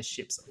islands in the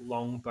ship's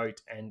longboat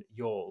and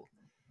yawl.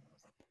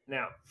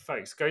 Now,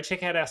 folks, go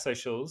check out our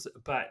socials,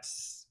 but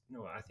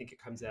I think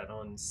it comes out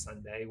on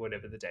Sunday,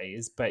 whatever the day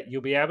is, but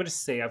you'll be able to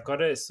see, I've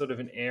got a sort of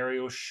an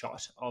aerial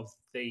shot of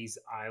these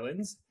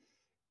islands.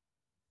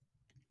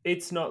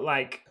 It's not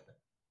like...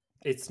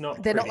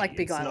 They're not like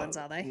big islands,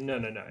 are they? No.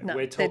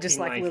 We're talking, they're just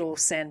like little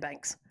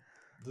sandbanks.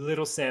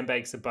 Little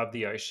sandbanks above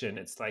the ocean.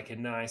 It's like a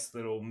nice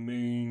little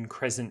moon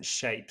crescent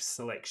shaped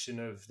selection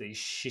of these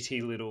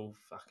shitty little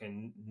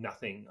fucking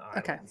nothing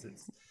islands. Okay.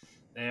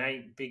 There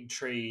ain't big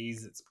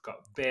trees. It's got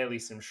barely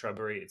some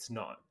shrubbery. It's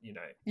not,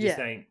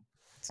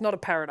 it's not a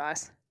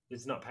paradise.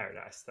 It's not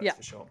paradise, that's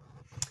for sure.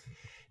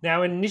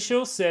 Now, an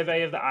initial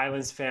survey of the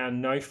islands found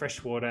no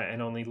fresh water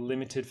and only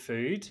limited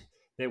food.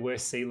 There were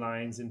sea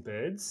lions and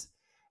birds.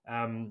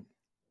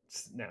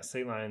 Now,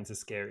 sea lions are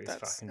scary as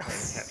fucking trying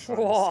to catch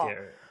one.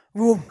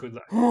 Scary. Good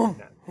luck.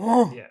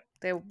 No.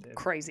 They're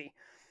crazy.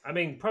 I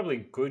mean,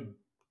 probably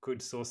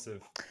good source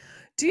of...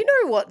 Do you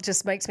know what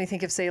just makes me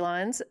think of sea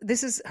lions?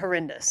 This is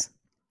horrendous,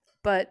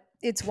 but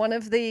it's one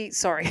of the...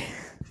 Sorry.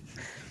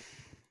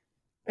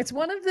 It's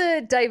one of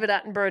the David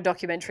Attenborough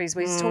documentaries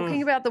where he's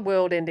talking about the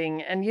world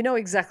ending, and you know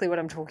exactly what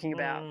I'm talking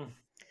about.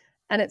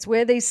 And it's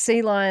where these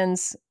sea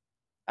lions...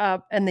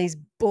 and these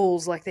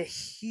bulls, like they're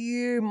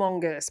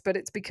humongous, but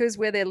it's because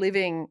where they're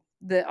living,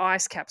 the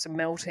ice caps are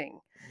melting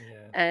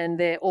and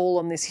they're all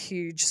on this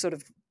huge sort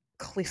of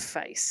cliff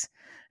face.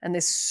 And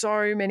there's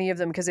so many of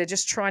them because they're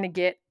just trying to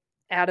get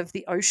out of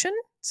the ocean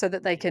so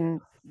that they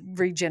can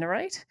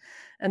regenerate.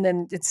 And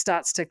then it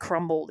starts to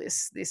crumble,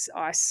 this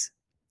ice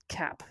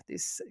cap,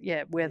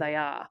 where they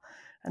are.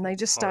 And they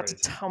just start to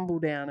tumble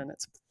down and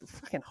it's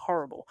fucking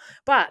horrible.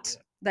 But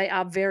they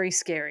are very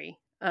scary.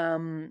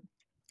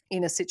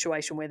 In a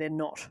situation where they're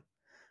not,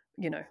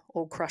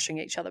 all crushing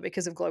each other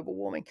because of global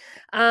warming.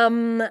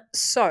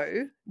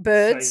 So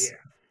birds,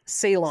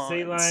 Sea Sea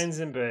lions. lions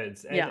and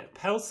birds. And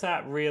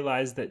Pelsat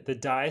realized that the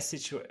dire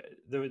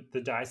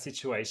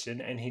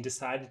situation, and he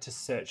decided to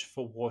search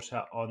for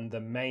water on the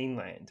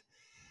mainland.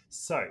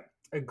 So,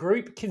 a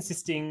group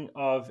consisting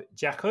of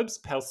Jacobs,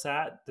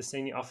 Pelsat, the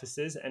senior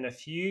officers, and a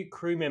few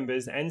crew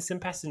members and some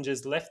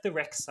passengers left the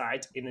wreck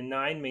site in a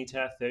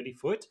 9-meter,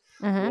 30-foot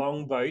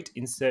long boat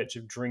in search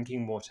of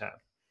drinking water.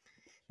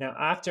 Now,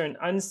 after an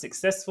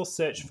unsuccessful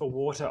search for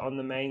water on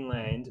the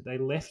mainland, they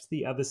left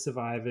the other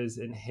survivors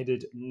and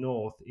headed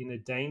north in a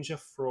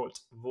danger-fraught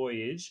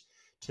voyage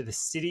to the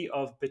city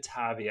of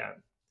Batavia,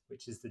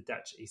 which is the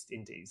Dutch East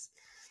Indies.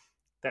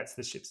 That's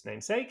the ship's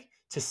namesake,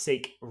 to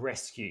seek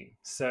rescue.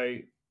 So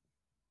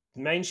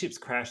the main ship's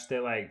crashed.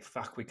 They're like,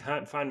 fuck, we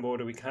can't find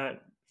water. We can't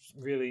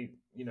really,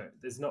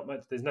 there's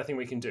nothing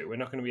we can do. We're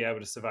not going to be able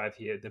to survive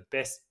here. The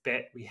best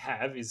bet we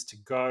have is to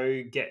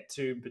go get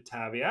to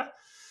Batavia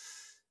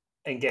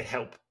and get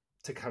help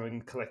to come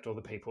and collect all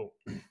the people.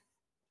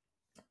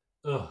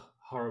 Ugh,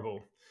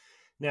 horrible.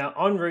 Now,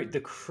 en route, the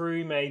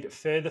crew made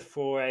further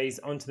forays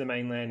onto the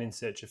mainland in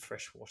search of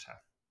fresh water.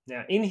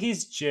 Now, in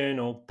his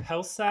journal,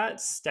 Pelsat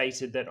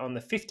stated that on the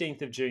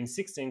 15th of June,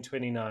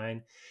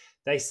 1629,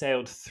 they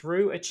sailed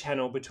through a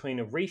channel between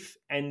a reef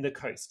and the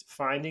coast,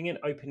 finding an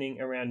opening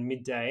around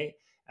midday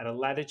at a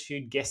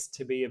latitude guessed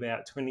to be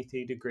about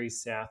 23 degrees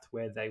south,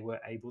 where they were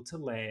able to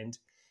land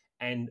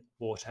and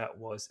water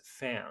was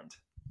found.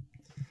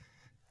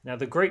 Now,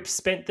 the group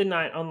spent the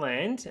night on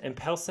land, and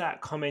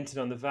Pelsat commented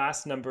on the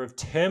vast number of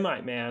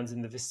termite mounds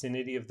in the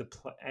vicinity of the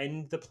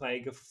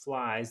plague of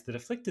flies that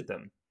afflicted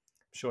them.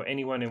 I'm sure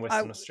anyone in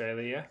Western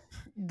Australia...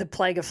 The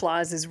plague of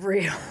flies is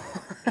real.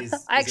 Is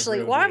Actually,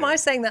 a real why deal. am I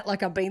saying that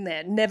like I've been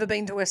there? Never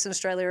been to Western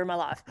Australia in my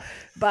life.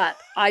 But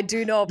I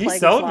do know a You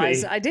plague of sold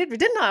flies. me. I did,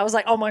 didn't I? I was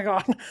like, oh my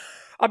God.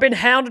 I've been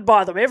hounded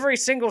by them every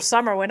single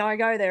summer when I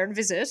go there and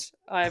visit.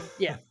 No,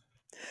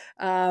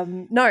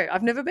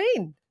 I've never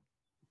been.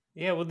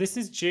 Yeah, well, this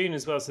is June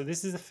as well. So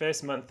this is the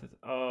first month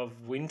of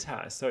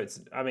winter. So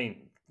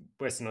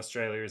Western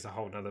Australia is a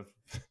whole nother...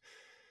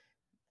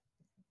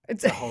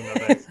 It's a whole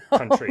nother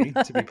country,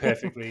 to be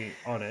perfectly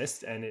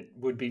honest, and it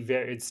would be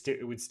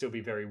it would still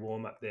be very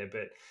warm up there.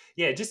 But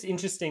yeah, just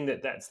interesting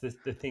that that's the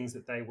things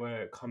that they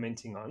were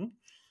commenting on.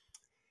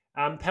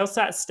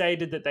 Pelsat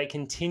stated that they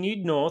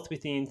continued north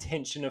with the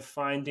intention of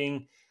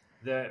finding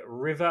the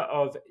river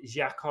of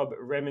Jacob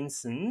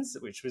Reminiscens,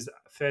 which was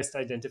first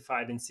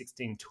identified in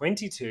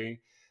 1622,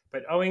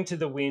 but owing to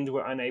the wind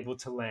were unable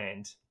to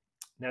land.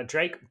 Now,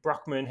 Drake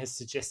Brockman has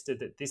suggested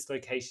that this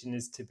location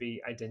is to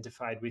be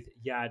identified with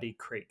Yardie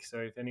Creek. So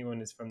if anyone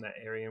is from that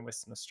area in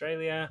Western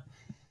Australia,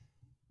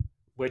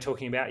 we're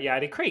talking about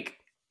Yardie Creek.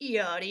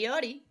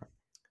 Yardie.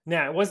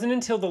 Now, it wasn't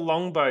until the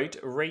longboat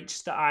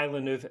reached the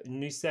island of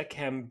Nusa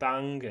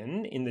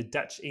Kambangan in the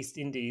Dutch East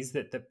Indies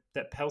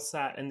that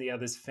Pelsat and the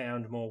others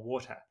found more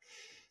water.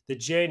 The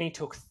journey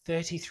took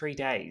 33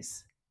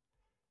 days.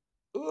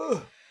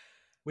 Ugh,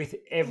 with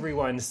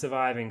everyone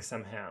surviving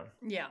somehow.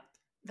 Yeah,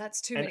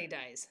 that's too many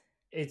days.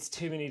 It's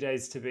too many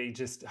days to be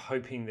just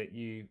hoping that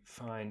you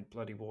find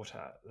bloody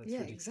water. That's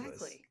ridiculous.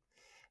 Exactly.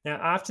 Now,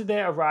 after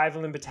their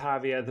arrival in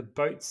Batavia, the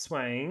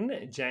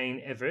boatswain,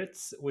 Jane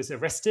Everts, was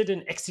arrested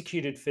and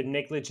executed for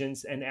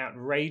negligence and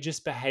outrageous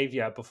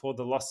behaviour before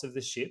the loss of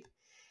the ship,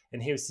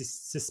 and he was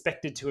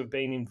suspected to have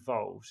been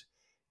involved.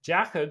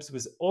 Jacobs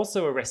was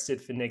also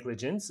arrested for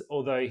negligence,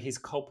 although his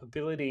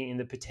culpability in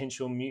the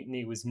potential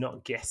mutiny was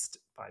not guessed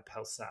by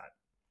Pelsat.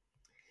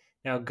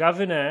 Now,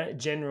 Governor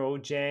General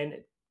Jan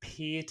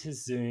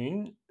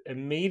Pieterzoon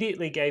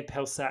immediately gave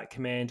Pelsat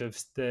command of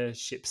the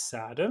ship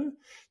Sardam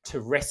to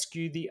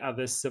rescue the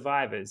other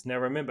survivors. Now,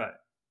 remember,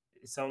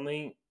 it's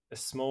only a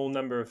small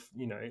number of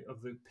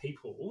the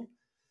people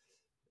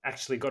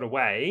actually got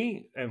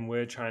away, and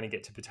we're trying to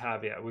get to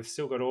Batavia. We've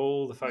still got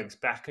all the folks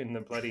back in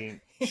the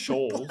bloody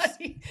shoals.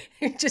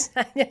 Just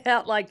hanging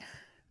out like,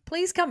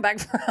 please come back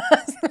for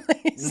us.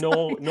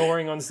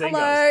 Gnawing on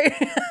seagulls. Hello.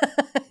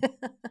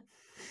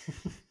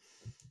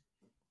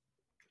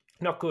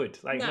 Not good.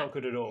 Not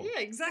good at all.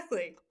 Yeah,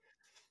 exactly.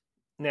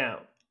 Now,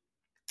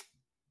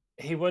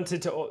 he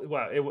wanted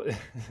to,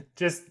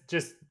 just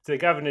the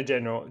Governor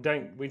General,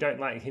 we don't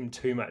like him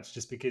too much,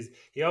 just because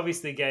he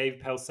obviously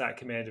gave Pelsat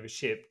command of a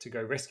ship to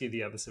go rescue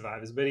the other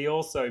survivors, but he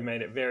also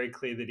made it very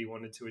clear that he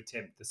wanted to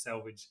attempt the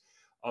salvage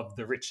of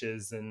the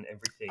riches and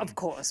everything. Of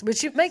course,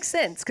 which it makes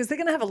sense, because they're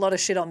going to have a lot of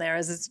shit on there.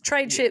 As it's a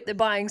trade ship, they're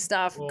buying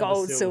stuff, all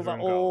gold, silver,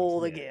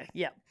 all the gear.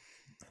 Yeah.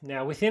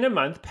 Now, within a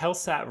month,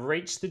 Pelsat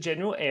reached the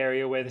general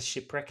area where the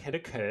shipwreck had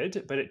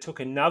occurred, but it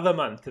took another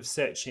month of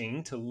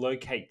searching to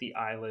locate the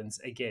islands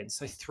again.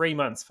 So 3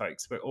 months,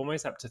 folks. We're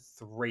almost up to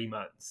 3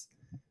 months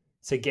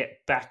to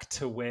get back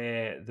to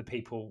where the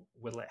people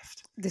were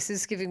left. This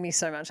is giving me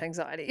so much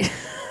anxiety.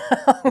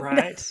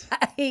 Right?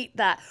 I hate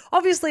that.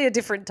 Obviously a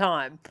different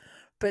time,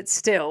 but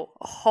still,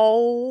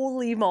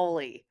 holy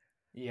moly.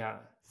 Yeah,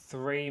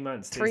 3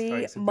 months.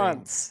 3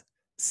 months.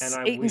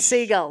 And eating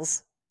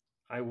seagulls.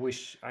 I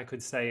wish I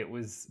could say it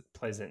was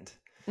pleasant.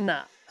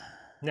 Nah.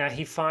 Now,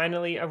 he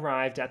finally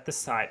arrived at the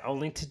site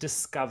only to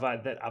discover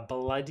that a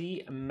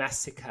bloody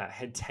massacre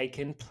had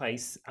taken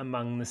place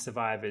among the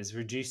survivors,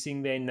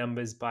 reducing their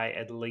numbers by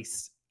at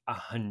least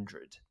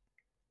 100.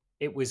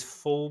 It was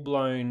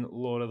full-blown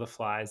Lord of the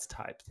Flies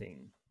type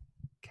thing.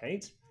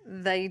 Kate?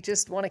 They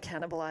just want to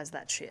cannibalize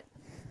that shit.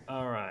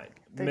 All right.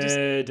 They just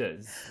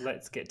Murders.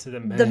 Let's get to the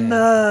the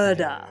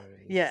murder.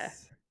 Yeah.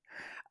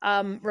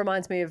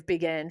 Reminds me of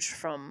Big Ange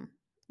from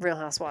Real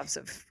Housewives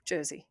of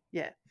Jersey.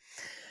 Yeah.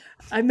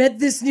 I met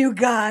this new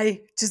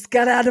guy, just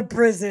got out of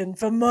prison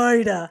for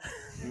murder.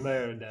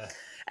 Murder.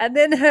 And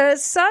then her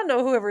son or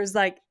whoever is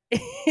like,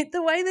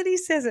 the way that he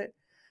says it,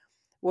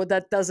 well,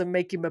 that doesn't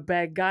make him a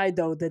bad guy,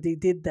 though, that he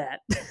did that.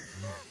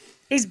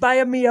 He's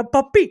buying me a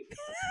puppy.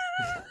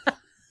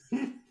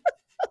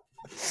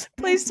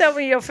 Please tell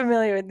me you're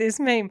familiar with this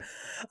meme.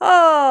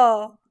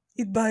 Oh,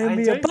 he's buying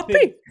me a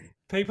puppy.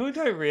 People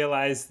don't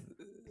realize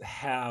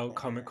how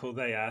comical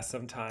they are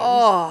sometimes.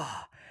 Oh,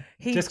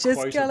 he just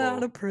got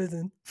out of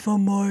prison for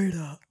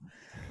murder.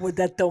 Well,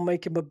 that don't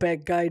make him a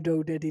bad guy,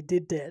 though, that he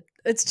did that.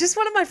 It's just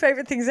one of my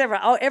favorite things ever.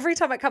 Every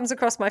time it comes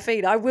across my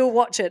feed, I will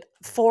watch it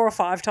 4 or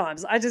 5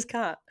 times. I just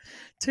can't.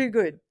 Too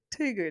good.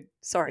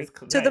 Sorry.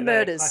 The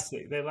murders.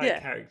 They're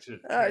like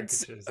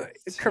caricatures.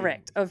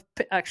 Correct. Of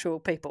actual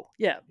people.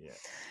 Yeah.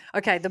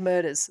 Okay, the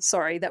murders.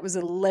 Sorry, that was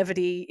a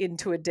levity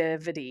into a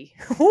devity.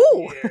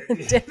 Ooh,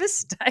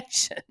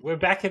 devastation. We're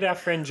back at our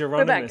friend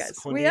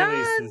Geronimus. We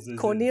are.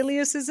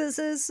 Cornelius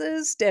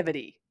is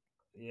devity.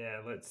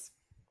 Yeah, let's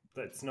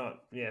not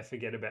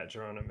forget about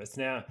Geronimus.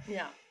 Now,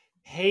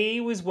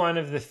 he was one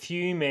of the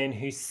few men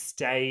who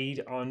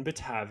stayed on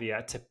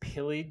Batavia to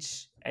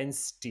pillage and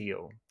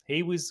steal.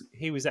 He was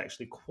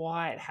actually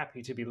quite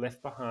happy to be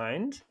left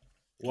behind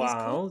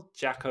while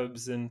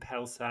Jacobs and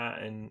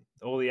Pelsa and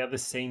all the other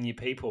senior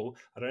people,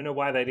 I don't know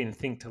why they didn't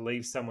think to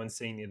leave someone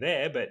senior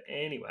there, but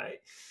anyway,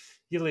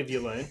 you live,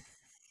 you learn.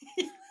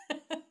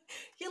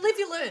 You live,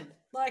 you learn.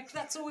 Like,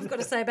 that's all we've got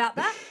to say about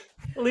that.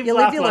 Live,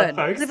 laugh, love,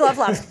 folks. Live, laugh,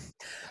 laugh.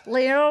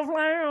 Live,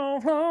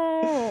 laugh,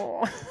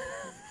 laugh.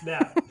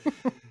 Now,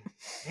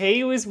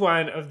 he was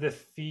one of the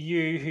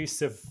few who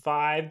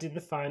survived in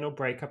the final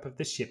breakup of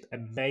the ship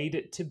and made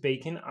it to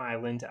Beacon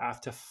Island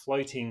after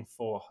floating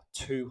for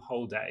 2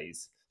 whole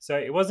days. So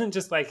it wasn't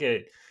just like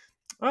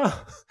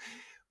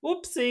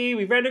whoopsie,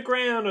 we ran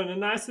aground on a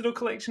nice little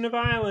collection of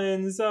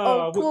islands.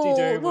 Oh, cool.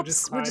 Whoop-de-doo, we'll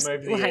just climb over the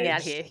edge. We'll hang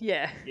out here,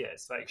 yeah. Yeah,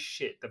 it's like,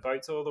 shit, the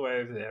boat's all the way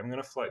over there. I'm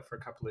going to float for a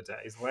couple of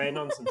days, land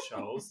on some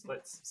shoals.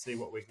 Let's see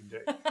what we can do.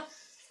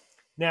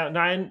 Now,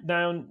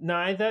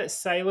 neither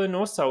sailor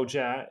nor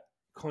soldier,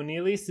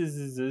 Cornelius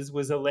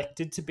was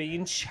elected to be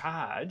in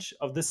charge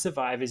of the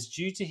survivors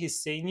due to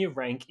his senior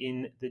rank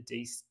in the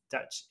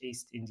Dutch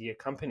East India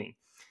Company.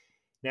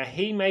 Now,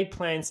 he made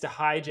plans to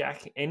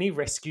hijack any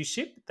rescue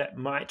ship that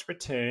might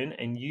return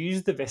and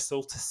use the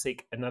vessel to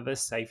seek another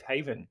safe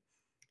haven.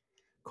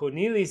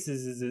 Cornelius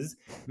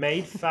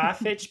made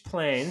far-fetched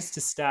plans to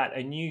start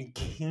a new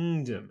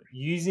kingdom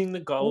using the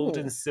gold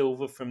and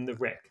silver from the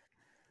wreck.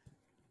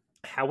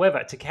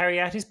 However, to carry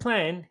out his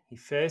plan, he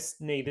first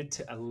needed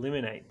to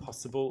eliminate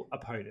possible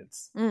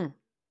opponents. All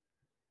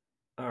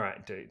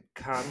right, dude.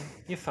 Calm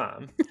your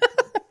farm.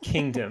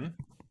 Kingdom.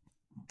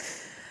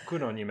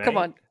 Good on you, mate. Come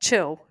on,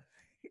 chill.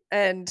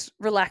 And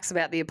relax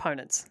about the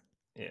opponents.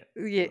 Yeah.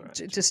 Right,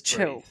 just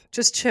chill. Breathe.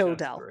 Just chill,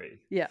 Dal.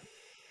 Yeah.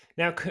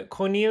 Now,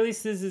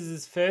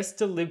 Cornelius's first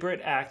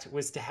deliberate act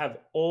was to have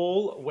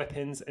all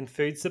weapons and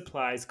food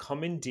supplies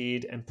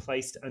commandeered and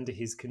placed under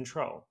his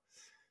control.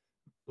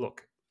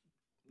 Look,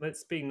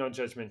 let's be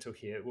non-judgmental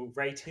here. We'll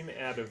rate him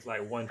out of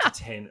like 1 to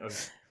 10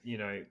 of,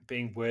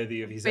 being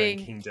worthy of his own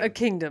kingdom. A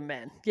kingdom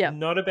man. Yeah.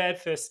 Not a bad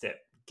first step.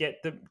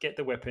 Get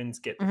the weapons,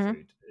 get the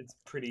food. It's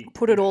pretty.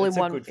 Put it all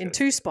in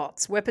 2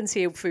 spots. Weapons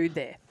here, food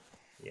there.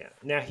 Yeah.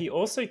 Now, he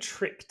also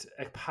tricked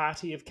a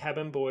party of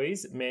cabin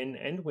boys, men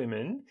and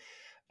women,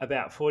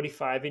 about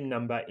 45 in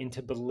number,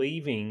 into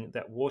believing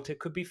that water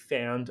could be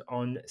found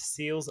on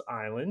Seals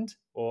Island,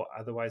 or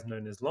otherwise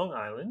known as Long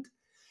Island.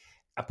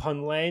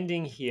 Upon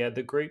landing here,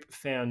 the group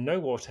found no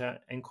water,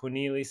 and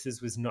Cornelius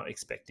was not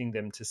expecting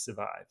them to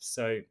survive.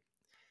 So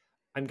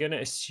I'm going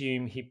to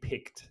assume he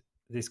picked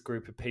this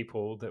group of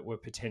people that were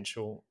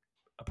potential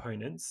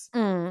opponents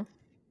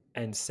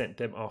and sent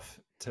them off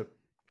to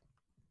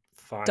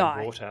find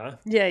water.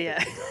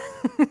 Yeah.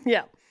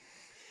 Yeah.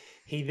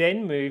 He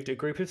then moved a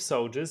group of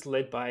soldiers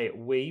led by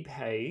Weeb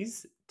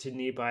Hayes to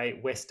nearby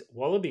West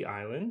Wallaby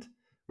Island,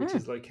 which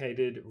is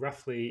located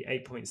roughly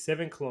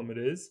 8.7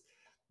 kilometers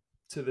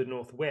to the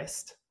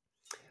northwest,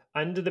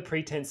 under the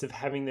pretense of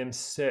having them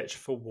search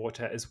for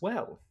water as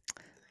well.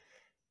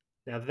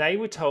 Now, they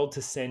were told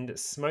to send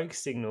smoke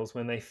signals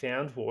when they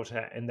found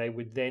water and they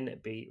would then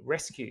be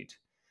rescued.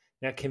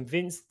 Now,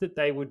 convinced that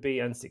they would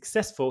be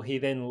unsuccessful, he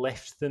then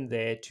left them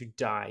there to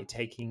die,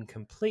 taking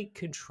complete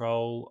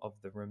control of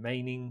the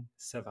remaining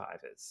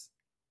survivors.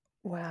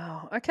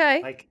 Wow.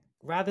 Okay. Like,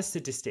 rather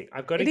sadistic.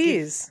 I've got to It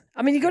is.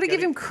 I mean, you've got to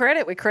give him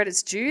credit where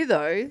credit's due,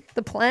 though.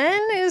 The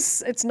plan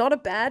it's not a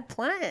bad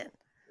plan.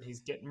 He's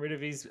getting rid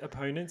of his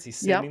opponents.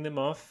 He's Yep. sending them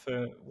off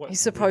for what His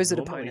we'd supposed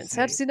normally opponents.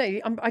 How see. does he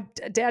know? I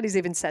doubt he's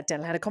even sat down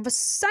and had a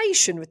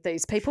conversation with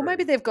these people. True.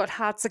 Maybe they've got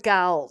hearts of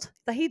gold.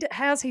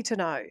 How's he to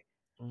know?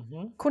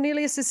 Mm-hmm.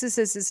 Cornelius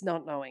is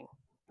not knowing.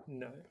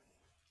 No.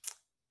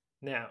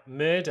 Now,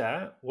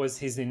 murder was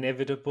his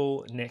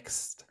inevitable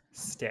next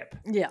step.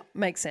 Yeah,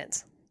 makes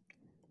sense.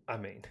 I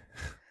mean,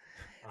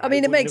 I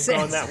mean, it wouldn't makes have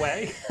gone sense. that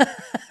way.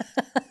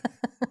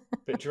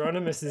 But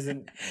Geronimus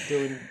isn't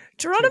doing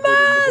too good in the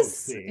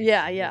books Geronimus!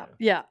 here.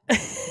 Yeah.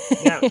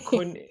 Now,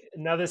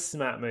 another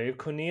smart move,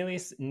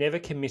 Cornelius never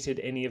committed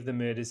any of the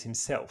murders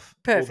himself,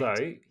 Perfect.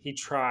 although he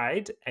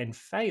tried and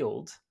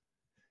failed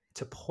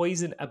to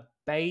poison a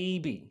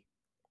baby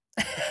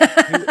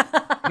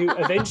who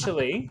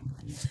eventually...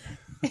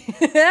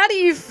 How do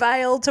you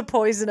fail to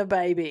poison a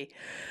baby?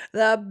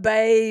 The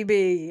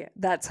baby.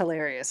 That's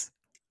hilarious.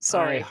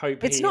 Sorry. I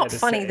hope It's he not had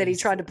funny that he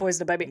tried to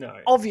poison a baby. No.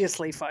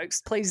 Obviously, folks,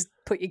 please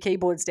put your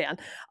keyboards down.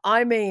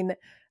 I mean,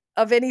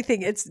 of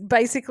anything, it's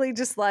basically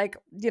just like,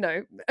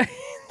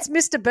 it's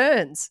Mr.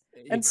 Burns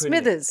and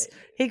Smithers.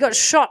 He got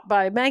shot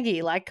by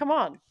Maggie. Like, come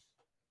on.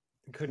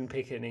 Couldn't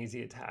pick an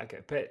easier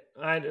target. But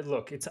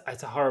look, it's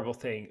a horrible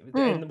thing.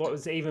 And what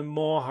was even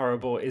more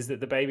horrible is that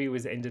the baby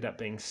ended up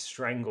being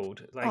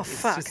strangled. Like, oh,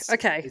 fuck.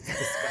 Okay. It's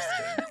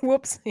disgusting.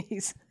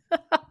 Whoopsies.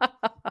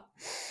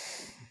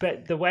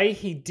 But the way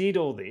he did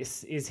all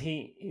this is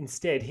he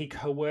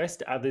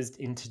coerced others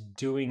into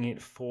doing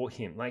it for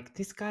him. Like,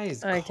 this guy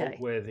is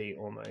cult-worthy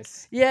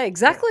almost. Yeah,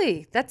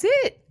 exactly. That's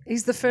it.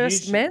 He's the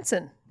first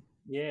Manson.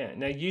 Yeah.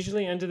 Now,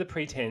 usually under the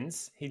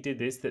pretense he did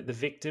this, that the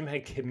victim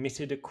had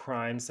committed a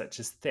crime such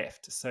as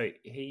theft. So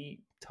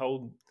he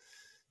told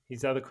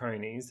his other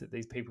cronies that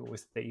these people were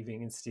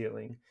thieving and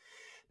stealing.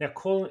 Now,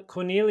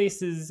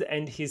 Cornelius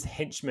and his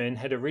henchmen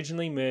had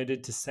originally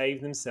murdered to save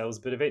themselves,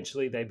 but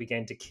eventually they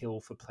began to kill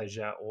for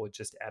pleasure or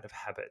just out of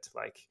habit.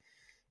 Like,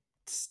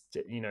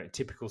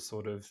 typical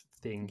sort of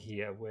thing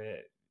here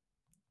where...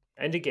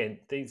 And again,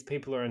 these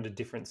people are under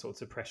different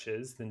sorts of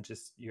pressures than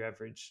just your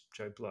average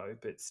Joe Blow,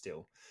 but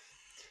still.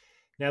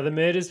 Now, the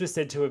murders were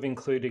said to have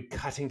included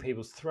cutting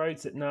people's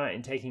throats at night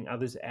and taking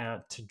others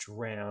out to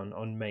drown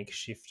on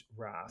makeshift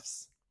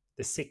rafts.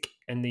 The sick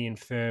and the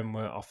infirm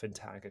were often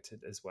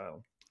targeted as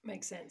well.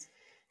 Makes sense.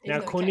 Now,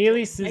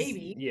 Cornelius's...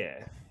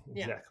 Yeah,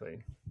 exactly.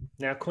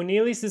 Yeah. Now,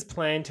 Cornelius's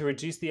plan to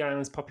reduce the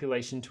island's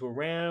population to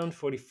around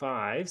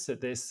 45 so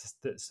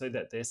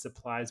that their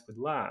supplies would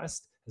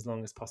last as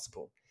long as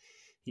possible.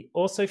 He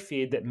also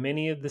feared that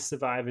many of the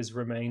survivors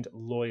remained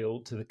loyal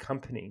to the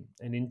company,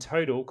 and in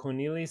total,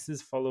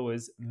 Cornelius's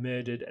followers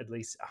murdered at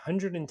least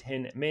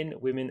 110 men,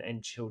 women,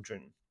 and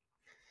children.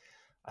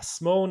 A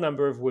small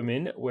number of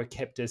women were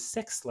kept as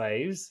sex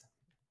slaves.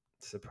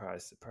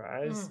 Surprise,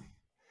 surprise.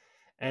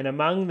 And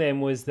among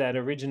them was that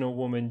original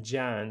woman,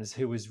 Jans,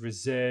 who was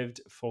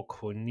reserved for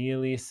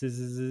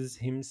Cornelius's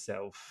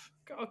himself.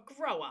 Oh,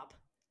 grow up.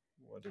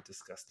 What a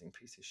disgusting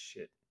piece of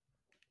shit.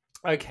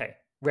 Okay,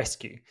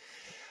 rescue.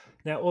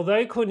 Now,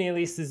 although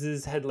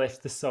Cornelius's had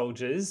left the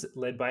soldiers,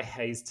 led by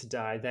Hayes, to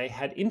die, they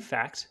had in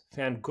fact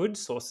found good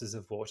sources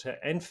of water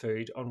and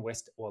food on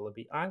West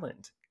Wallaby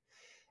Island.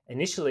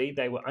 Initially,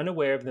 they were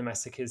unaware of the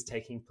massacres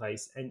taking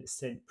place and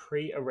sent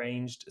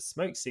pre-arranged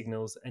smoke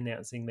signals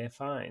announcing their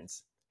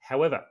finds.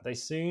 However, they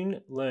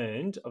soon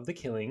learned of the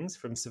killings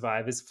from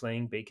survivors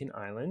fleeing Beacon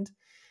Island,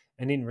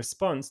 and in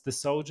response, the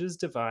soldiers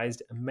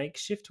devised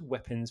makeshift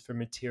weapons from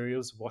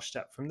materials washed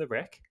up from the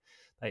wreck.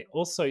 They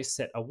also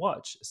set a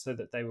watch so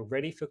that they were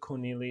ready for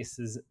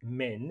Cornelius's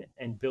men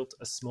and built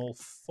a small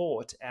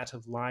fort out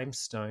of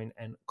limestone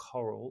and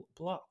coral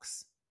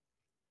blocks.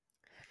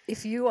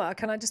 If you are,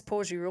 can I just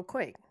pause you real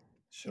quick?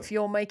 Sure. If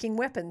you're making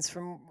weapons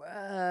from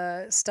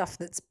stuff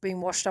that's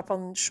been washed up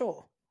on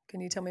shore, can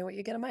you tell me what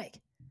you're going to make?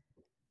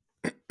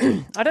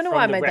 I don't know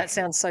why I made that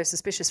sound so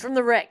suspicious. From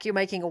the wreck, you're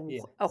making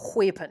a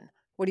weapon.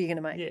 What are you going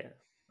to make? Yeah.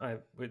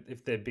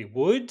 If there'd be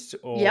wood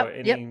or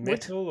any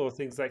metal or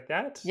things like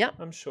that,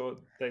 I'm sure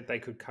they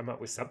could come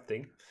up with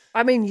something.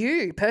 I mean,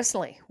 you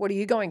personally, what are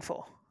you going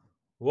for?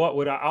 What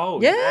would I?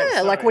 Oh, yeah.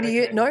 Sorry, like, what do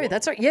you? Okay. No,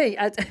 that's right.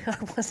 Yeah,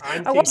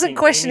 I wasn't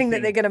questioning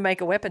that they're going to make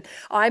a weapon.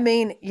 I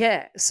mean,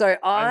 yeah. So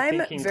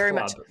I'm very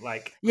much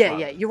like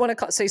yeah. You want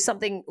to so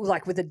something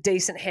like with a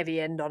decent heavy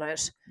end on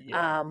it.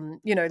 Yeah.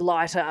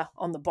 Lighter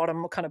on the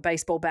bottom, kind of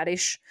baseball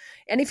bat-ish.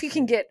 And if you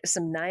can get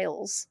some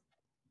nails,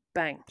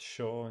 bang.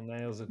 Sure,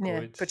 nails are good.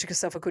 Yeah, got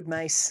yourself a good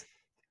mace.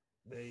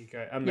 There you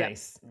go. A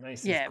mace.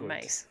 Mace is good. Yeah,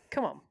 mace.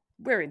 Come on,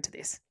 we're into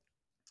this.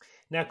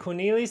 Now,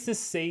 Cornelius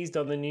seized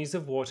on the news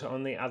of water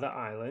on the other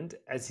island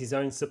as his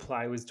own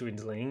supply was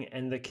dwindling,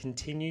 and the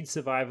continued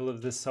survival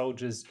of the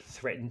soldiers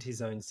threatened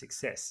his own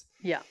success.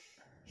 Yeah.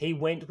 He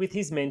went with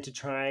his men to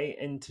try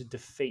and to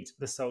defeat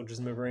the soldiers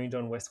marooned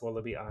on West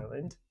Wallaby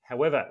Island.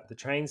 However, the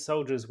trained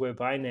soldiers were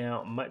by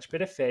now much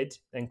better fed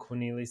than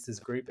Cornelius's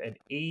group and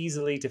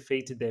easily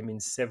defeated them in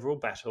several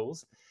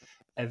battles,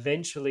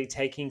 eventually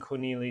taking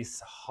Cornelius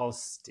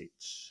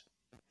hostage.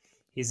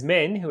 His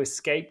men, who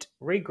escaped,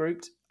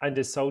 regrouped,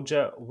 under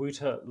soldier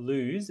Wouter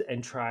Luz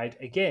and tried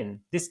again,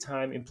 this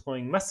time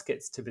employing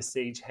muskets to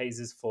besiege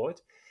Hayes's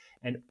fort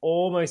and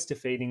almost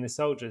defeating the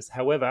soldiers.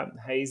 However,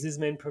 Hayes's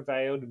men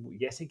prevailed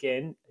yet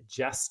again,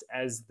 just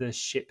as the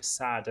ship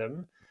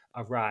Sardam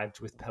arrived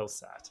with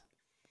Pelsat.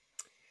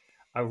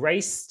 A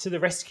race to the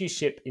rescue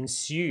ship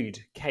ensued.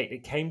 Kate,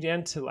 it came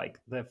down to like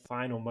the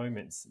final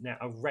moments. Now,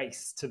 a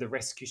race to the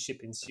rescue ship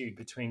ensued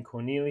between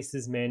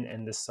Cornelius's men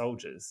and the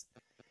soldiers.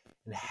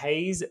 And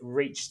Hayes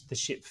reached the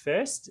ship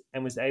first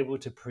and was able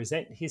to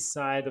present his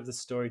side of the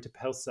story to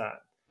Pelsat.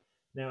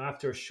 Now,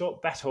 after a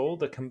short battle,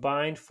 the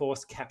combined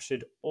force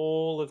captured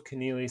all of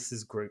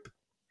Cornelius's group.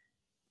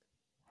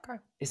 Okay.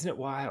 Isn't it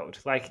wild?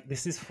 Like,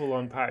 this is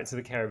full-on Pirates of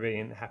the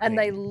Caribbean happening. And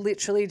they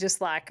literally just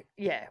like,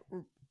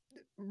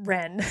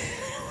 ran.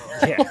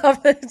 Yeah. I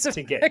love it. It's a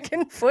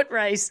fucking foot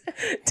race.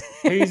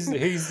 Who's the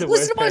worst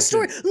Listen to my person?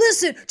 story.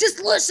 Listen.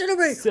 Just listen to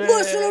me. Sir.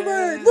 Listen to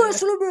me.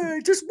 Listen to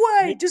me. Just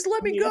wait. Just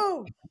let me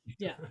go.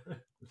 Yeah.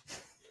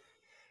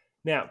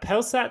 Now,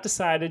 Pelsat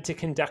decided to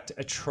conduct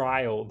a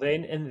trial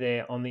then and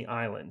there on the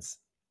islands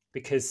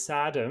because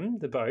Sardam,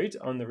 the boat,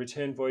 on the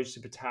return voyage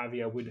to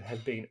Batavia would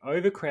have been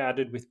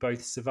overcrowded with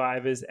both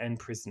survivors and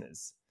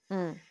prisoners.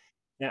 Mm.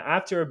 Now,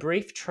 after a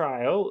brief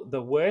trial,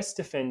 the worst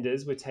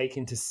offenders were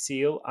taken to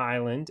Seal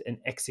Island and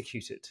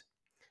executed.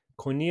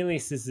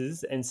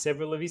 Cornelius's and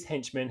several of his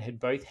henchmen had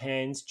both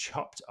hands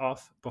chopped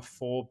off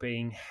before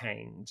being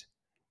hanged.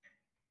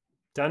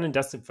 Done and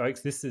dusted,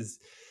 folks. This is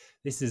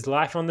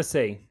life on the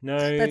sea.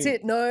 No, that's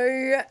it.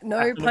 No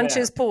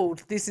punches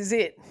pulled. This is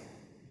it.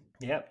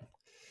 Yep.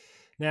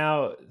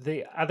 Now,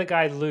 the other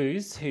guy,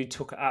 Luz, who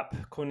took up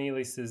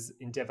Cornelius's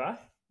endeavour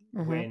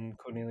when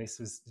Cornelius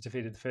was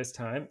defeated the first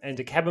time, and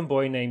a cabin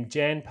boy named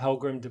Jan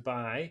Pelgrim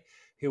Dubai,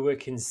 who were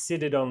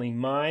considered only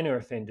minor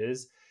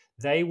offenders,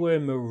 they were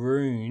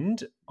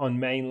marooned on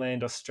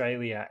mainland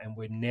Australia and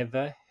were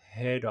never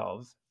heard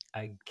of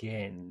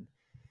again.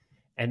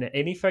 And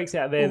any folks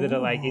out there that are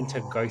like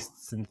into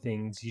ghosts and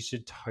things, you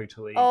should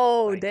totally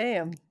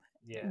damn.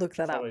 Look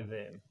that follow up.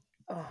 them.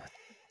 Oh,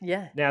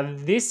 yeah. Now,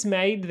 this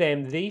made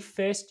them the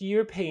first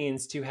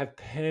Europeans to have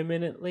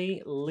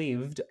permanently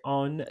lived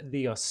on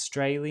the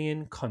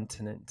Australian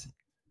continent.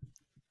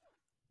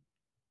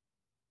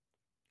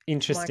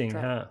 Interesting,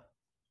 huh?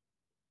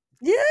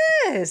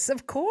 Yes,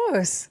 of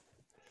course.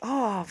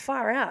 Oh,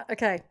 far out.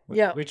 Okay.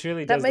 Yeah. Which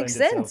really that does makes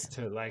lend sense.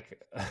 itself to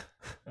like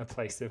a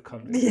place of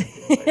convicts and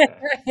things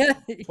like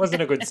that.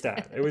 Wasn't a good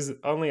start. It was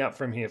only up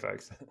from here,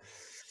 folks.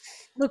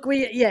 Look,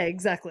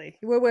 exactly.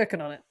 We're working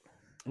on it.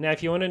 Now,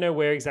 if you want to know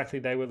where exactly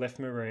they were left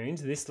marooned,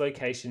 this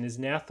location is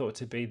now thought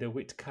to be the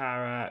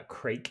Witkara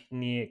Creek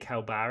near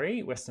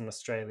Kalbarri, Western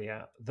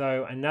Australia,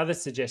 though another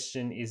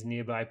suggestion is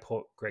nearby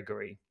Port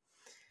Gregory.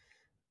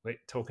 We're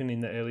talking in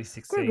the early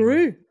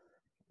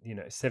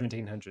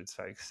 1700s,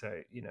 folks.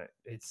 So,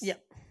 it's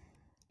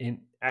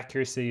in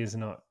accuracy is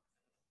not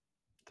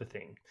the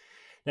thing.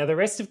 Now, the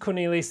rest of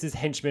Cornelius's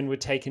henchmen were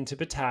taken to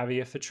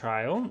Batavia for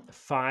trial.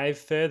 5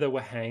 further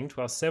were hanged,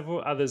 while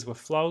several others were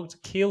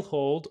flogged,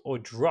 keel-hauled, or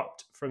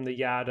dropped from the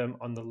yardam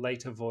on the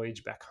later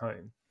voyage back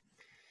home.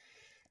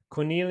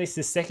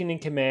 Cornelius'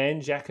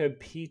 second-in-command, Jacob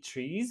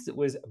Petries,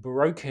 was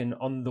broken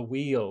on the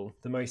wheel,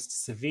 the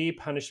most severe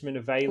punishment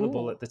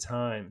available at the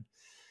time.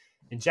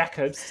 And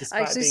Jacobs,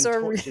 despite being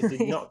tortured,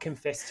 did not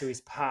confess to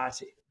his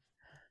part.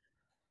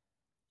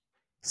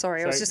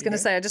 Sorry, I was just going to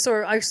say,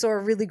 I saw a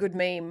really good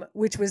meme,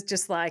 which was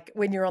just like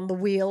when you're on the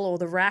wheel or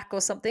the rack or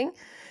something.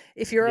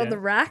 If you're on the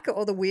rack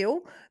or the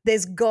wheel,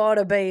 there's got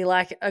to be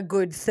like a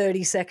good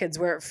 30 seconds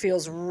where it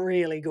feels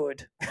really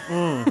good.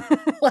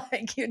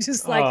 Like you're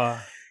just like,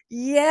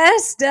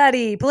 yes,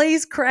 daddy,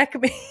 please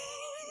crack me.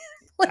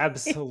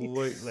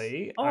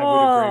 Absolutely. I would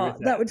agree with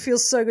that. That would feel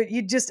so good.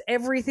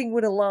 Everything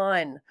would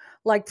align.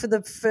 Like for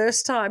the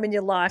first time in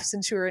your life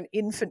since you were an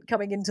infant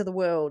coming into the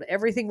world,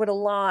 everything would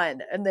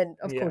align. And then,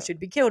 of course, you'd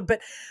be killed. But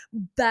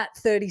that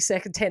 30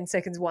 seconds, 10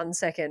 seconds, 1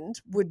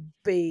 second would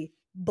be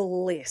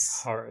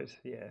bliss. Horrid,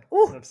 yeah.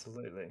 Ooh.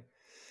 Absolutely.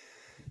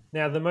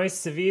 Now, that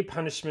was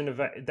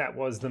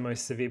the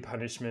most severe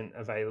punishment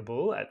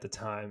available at the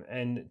time.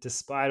 And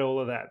despite all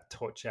of that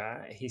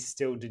torture, he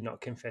still did not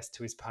confess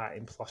to his part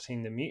in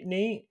plotting the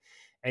mutiny,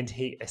 and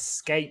he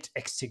escaped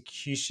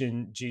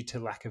execution due to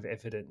lack of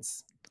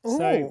evidence.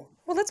 So,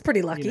 well, that's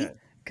pretty lucky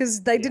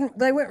because they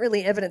weren't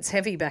really evidence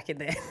heavy back in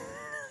there.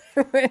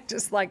 We're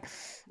just like,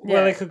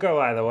 well, it could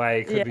go either way.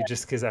 It could be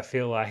just because I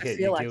feel like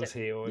you're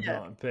guilty or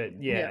not. But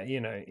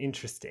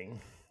interesting.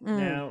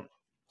 Now,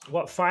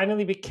 what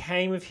finally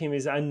became of him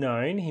is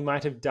unknown. He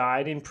might have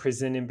died in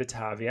prison in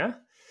Batavia.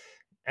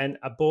 And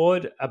a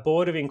board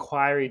of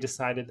inquiry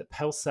decided that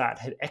Pelsat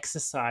had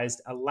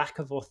exercised a lack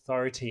of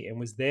authority and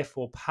was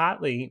therefore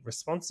partly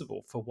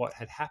responsible for what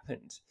had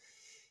happened.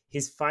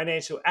 His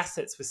financial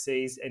assets were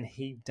seized and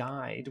he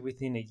died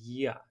within a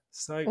year.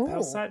 So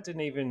Pelsat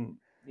didn't even,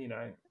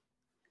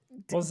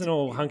 wasn't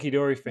all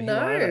hunky-dory for him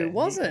either. No, it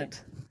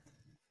wasn't.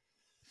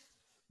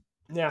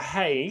 Now,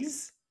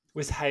 Hayes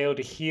was hailed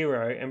a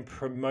hero and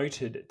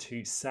promoted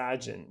to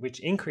sergeant, which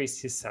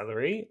increased his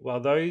salary, while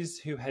those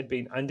who had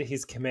been under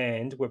his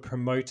command were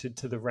promoted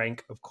to the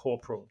rank of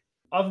corporal.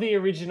 Of the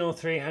original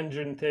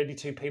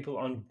 332 people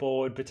on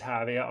board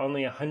Batavia,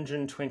 only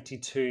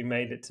 122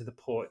 made it to the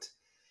port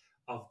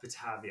of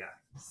Batavia.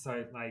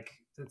 So, like,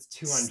 that's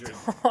 200.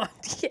 Stop.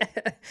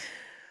 Yeah.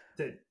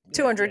 That,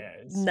 200.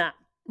 yeah, Nah.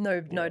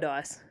 No yeah.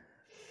 dice.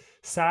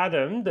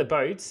 Sardam, the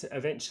boat,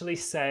 eventually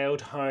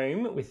sailed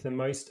home with the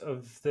most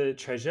of the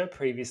treasure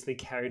previously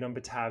carried on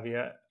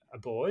Batavia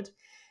aboard.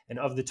 And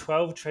of the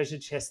 12 treasure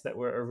chests that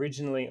were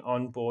originally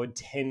on board,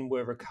 10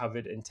 were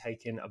recovered and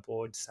taken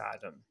aboard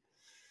Sardam.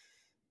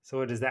 So,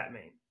 what does that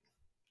mean?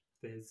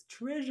 There's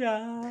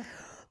treasure.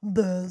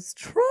 There's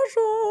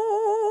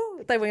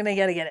treasure. They were going to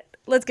get it.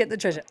 Let's get the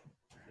treasure.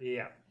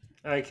 Yeah.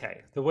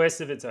 Okay. The worst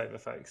of it's over,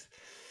 folks.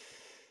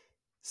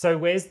 So,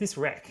 where's this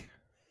wreck?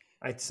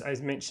 I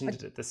mentioned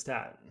it at the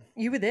start.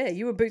 You were there.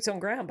 You were boots on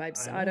ground,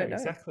 babes. I don't know.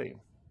 Exactly.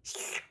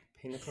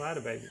 Pina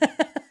colada, baby.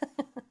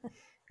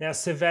 Now,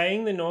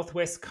 surveying the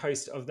northwest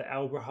coast of the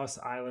Albrahos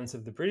Islands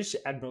of the British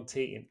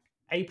Admiralty in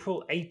April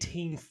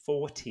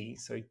 1840,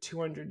 so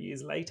 200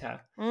 years later,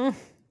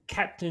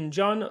 Captain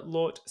John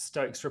Lort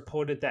Stokes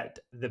reported that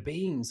the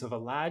beams of a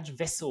large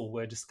vessel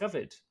were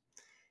discovered,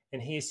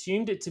 and he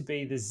assumed it to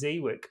be the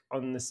Zeewick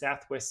on the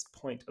southwest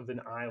point of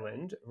an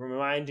island,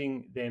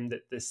 reminding them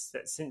that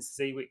since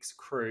Zeewick's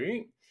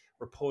crew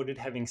reported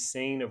having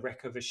seen a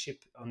wreck of a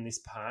ship on this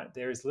part,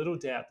 there is little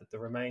doubt that the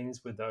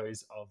remains were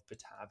those of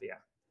Batavia.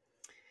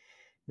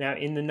 Now,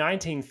 in the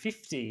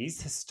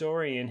 1950s,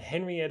 historian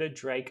Henrietta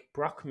Drake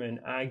Brockman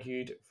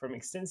argued from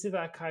extensive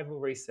archival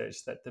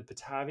research that the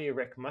Batavia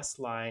wreck must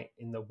lie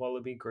in the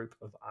Wallaby group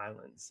of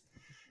islands.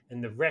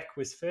 And the wreck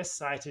was first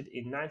sighted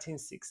in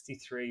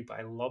 1963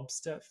 by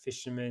lobster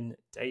fisherman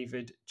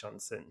David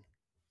Johnson.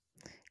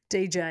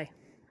 DJ.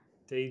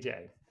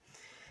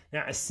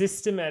 Now, a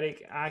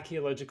systematic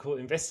archaeological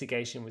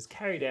investigation was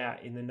carried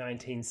out in the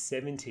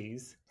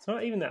 1970s. It's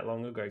not even that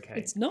long ago, Kate.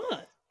 It's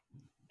not.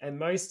 And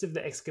most of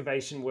the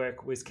excavation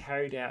work was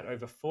carried out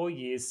over 4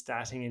 years,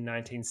 starting in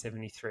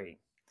 1973.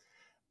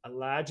 A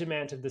large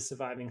amount of the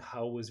surviving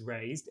hull was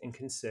raised and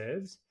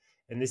conserved,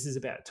 and this is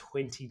about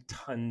 20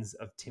 tons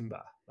of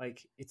timber.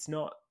 Like, it's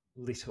not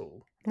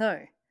little.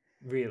 No.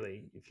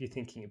 Really, if you're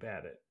thinking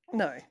about it.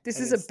 No. This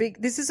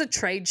is a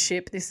trade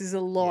ship. This is a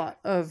lot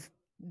of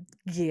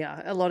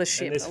gear, a lot of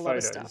ship, a lot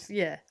of stuff.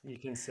 Yeah. You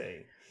can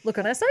see. Look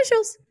on our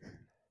socials.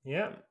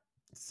 Yeah.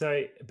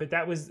 So, but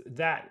that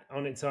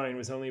on its own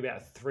was only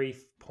about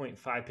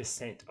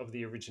 3.5% of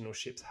the original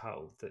ship's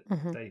hull that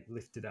they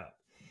lifted up.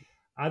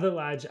 Other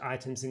large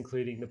items,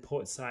 including the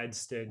portside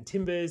stern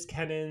timbers,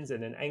 cannons,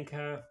 and an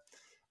anchor.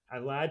 A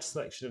large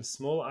selection of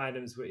small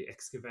items were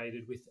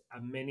excavated with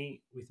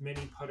many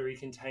pottery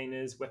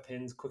containers,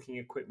 weapons, cooking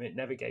equipment,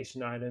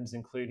 navigation items,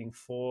 including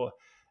 4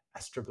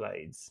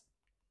 astrolabes.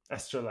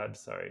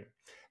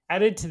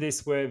 Added to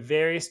this were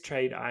various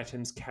trade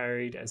items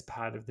carried as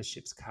part of the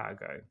ship's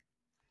cargo.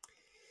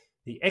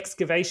 The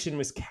excavation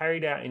was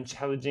carried out in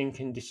challenging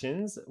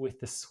conditions,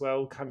 with the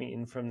swell coming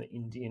in from the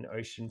Indian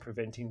Ocean,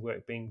 preventing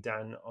work being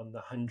done on the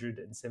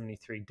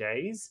 173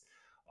 days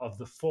of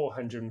the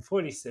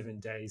 447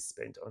 days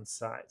spent on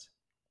site.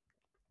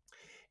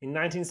 In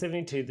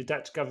 1972, the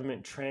Dutch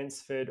government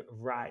transferred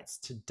rights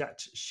to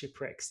Dutch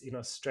shipwrecks in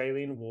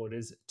Australian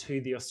waters to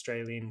the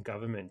Australian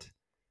government.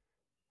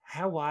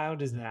 How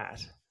wild is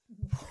that?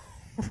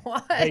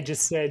 What? They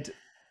just said,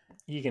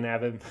 you can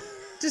have them.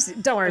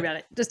 Just don't worry about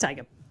it. Just take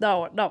them.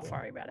 No, don't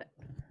worry about it.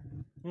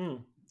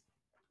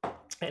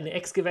 And the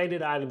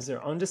excavated items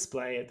are on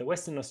display at the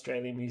Western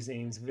Australian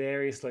Museum's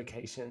various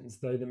locations,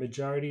 though the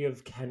majority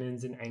of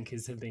cannons and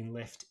anchors have been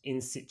left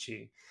in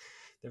situ.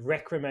 The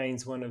wreck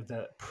remains one of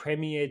the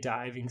premier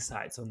diving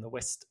sites on the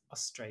West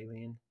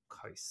Australian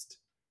coast.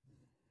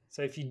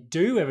 So if you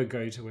do ever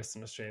go to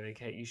Western Australia,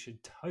 Kate, you should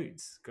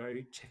totes go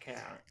check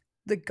out.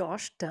 The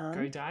gosh darn.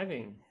 Go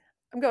diving.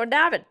 I'm going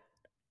diving.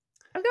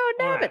 All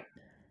right.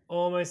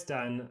 Almost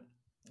done.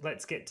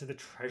 Let's get to the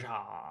treasure.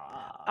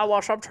 I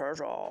want some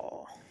treasure.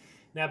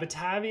 Now,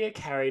 Batavia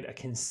carried a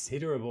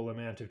considerable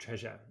amount of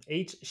treasure.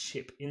 Each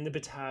ship in the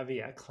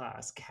Batavia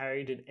class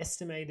carried an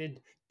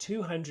estimated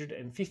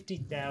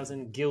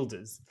 250,000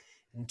 guilders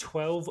in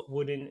 12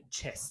 wooden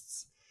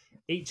chests,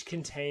 each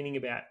containing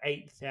about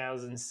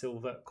 8,000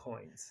 silver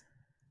coins.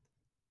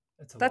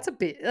 That's a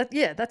bit.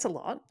 That's a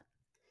lot.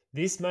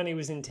 This money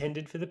was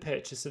intended for the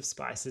purchase of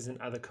spices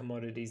and other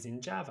commodities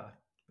in Java,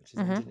 which is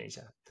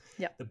Indonesia.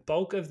 Yep. The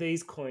bulk of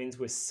these coins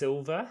were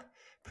silver,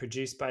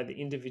 produced by the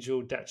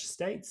individual Dutch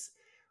states,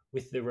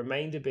 with the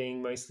remainder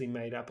being mostly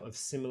made up of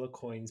similar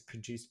coins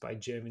produced by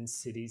German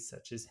cities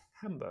such as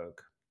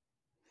Hamburg.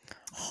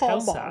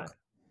 Hamburg.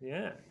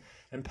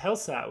 And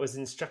Pelsart was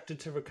instructed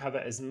to recover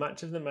as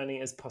much of the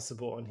money as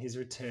possible on his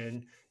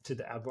return to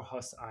the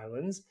Albrahos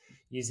Islands,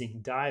 using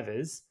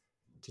divers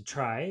to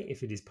try,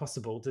 if it is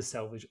possible, to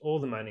salvage all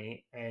the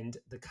money and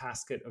the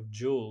casket of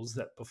jewels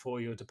that before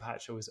your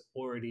departure was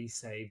already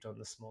saved on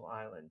the small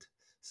island.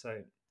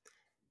 So,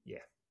 yeah.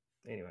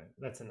 Anyway,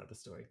 that's another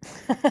story.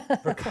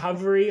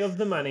 Recovery of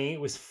the money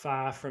was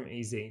far from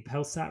easy.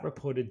 Pelsat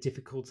reported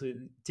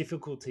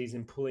difficulties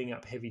in pulling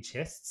up heavy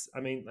chests. I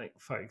mean, like,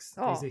 folks,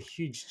 these Oh, are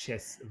huge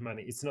chests of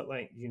money. It's not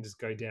like you can just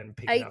go down and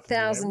pick it up and be like,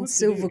 8,000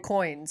 silver whoop-de-doo.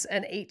 coins,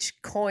 and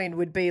each coin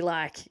would be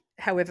like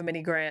however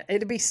many grand.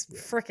 It'd be Yeah.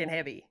 freaking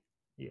heavy.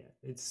 Yeah,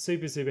 it's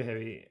super, super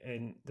heavy.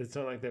 And it's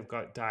not like they've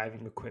got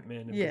diving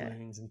equipment and Yeah.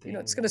 balloons and You're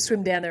not just things. going to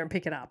swim down there and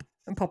pick it up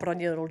and pop it on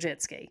your little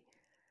jet ski.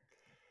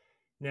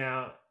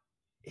 Now,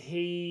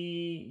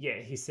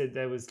 he said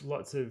there was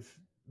lots of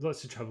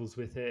troubles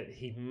with it.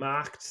 He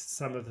marked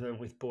some of them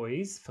with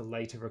buoys for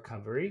later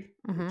recovery,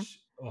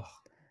 which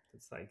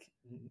it's like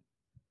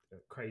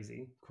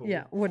crazy cool.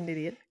 Yeah, what an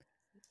idiot.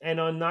 And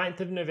on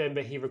 9th of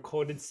November, he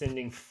recorded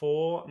sending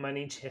 4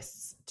 money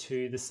chests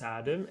to the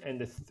Sardom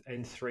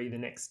and 3 the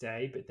next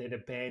day, but then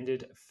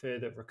abandoned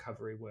further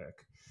recovery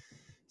work.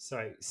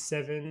 So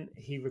 7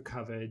 he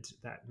recovered.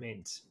 That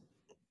meant,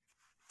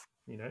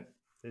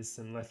 there's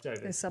some leftovers.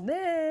 There's some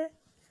there.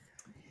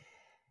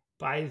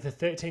 By the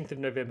 13th of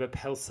November,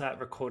 Pelsat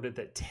recorded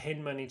that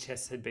 10 money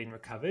chests had been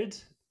recovered.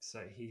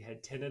 So he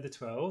had 10 of the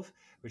 12,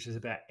 which is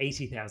about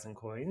 80,000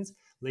 coins,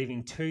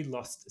 leaving 2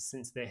 lost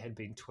since there had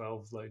been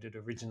 12 loaded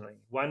originally.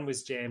 One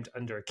was jammed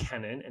under a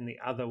cannon and the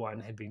other one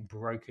had been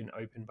broken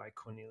open by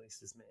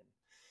Cornelius's men.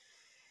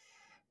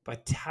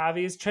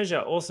 Batavia's treasure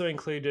also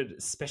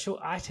included special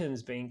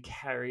items being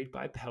carried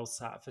by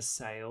Pelsat for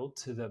sale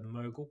to the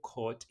Mughal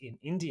court in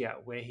India,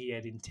 where he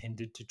had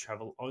intended to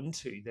travel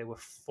onto. There were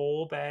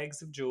 4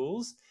 bags of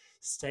jewels,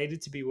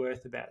 stated to be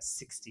worth about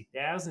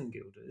 60,000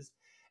 guilders,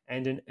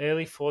 and an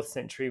early 4th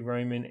century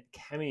Roman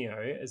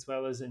cameo, as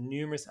well as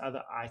numerous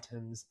other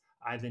items,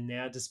 either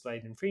now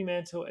displayed in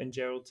Fremantle and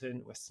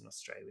Geraldton, Western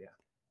Australia.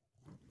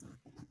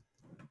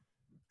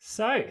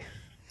 So,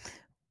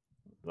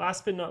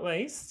 last but not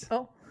least,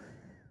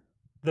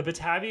 the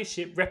Batavia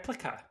ship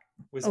replica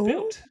was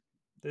built.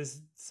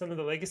 There's some of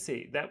the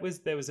legacy. There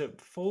was a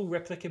full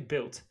replica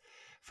built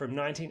from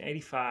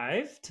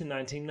 1985 to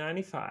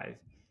 1995.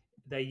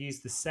 They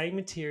used the same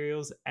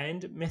materials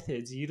and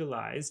methods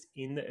utilized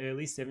in the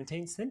early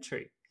 17th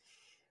century.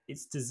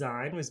 Its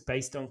design was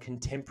based on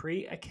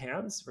contemporary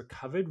accounts,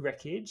 recovered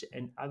wreckage,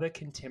 and other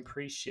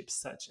contemporary ships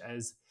such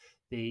as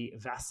the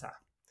Vasa.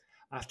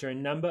 After a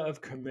number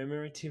of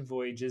commemorative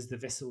voyages, the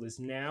vessel is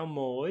now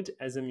moored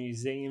as a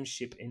museum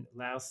ship in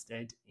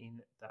Lausted in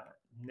the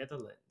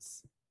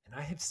Netherlands. And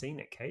I have seen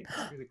it, Kate.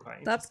 It's really quite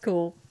interesting. That's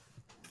cool.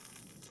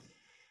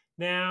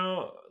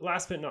 Now,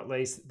 last but not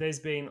least, there's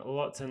been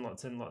lots and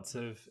lots and lots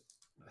of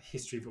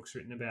history books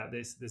written about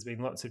this. There's been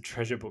lots of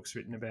treasure books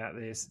written about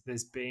this.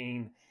 There's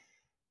been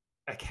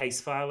a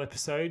Case File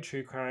episode,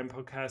 True Crime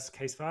Podcast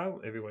Case File.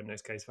 Everyone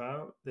knows Case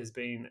File. There's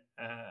been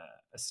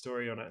a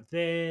story on it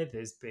there.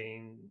 There's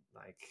been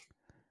like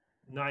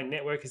Nine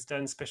Network has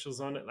done specials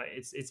on it. Like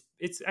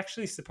it's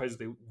actually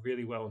supposedly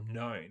really well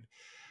known.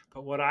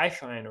 But what I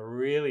find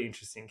really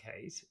interesting,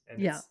 Kate, and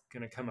it's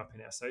going to come up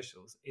in our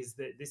socials, is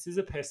that this is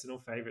a personal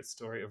favorite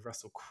story of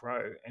Russell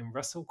Crowe, and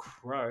Russell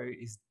Crowe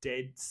is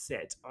dead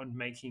set on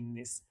making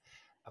this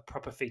a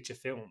proper feature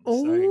film.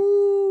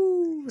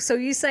 So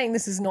you're saying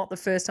this is not the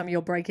first time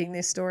you're breaking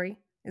this story?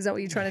 Is that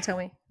what you're trying to tell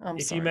me?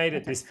 If you made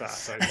it this far,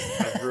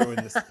 folks, I've ruined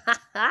this.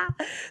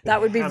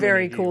 That would be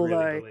very cool,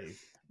 though.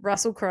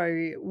 Russell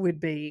Crowe would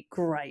be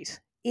great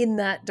in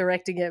that,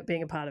 directing it,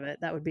 being a part of it.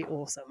 That would be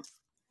awesome.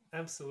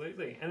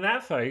 Absolutely. And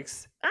that,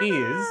 folks,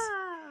 is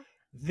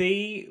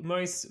the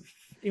most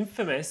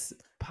infamous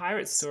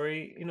pirate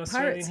story in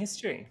Australian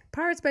history.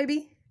 Pirates,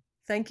 baby.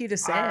 Thank you to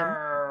Sam.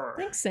 Arr.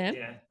 Thanks, Sam.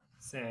 Yeah,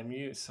 Sam,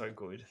 you're so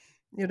good.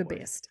 You're the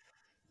best.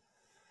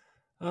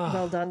 Oh,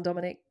 well done,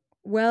 Dominic.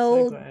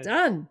 Well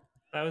done.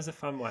 That was a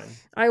fun one.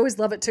 I always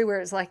love it too, where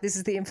it's like, this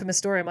is the infamous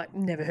story. I'm like,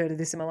 never heard of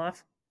this in my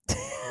life.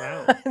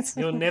 Wow.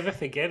 You'll never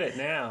forget it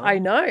now. I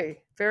know.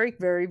 Very,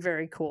 very,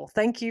 very cool.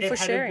 Thank you for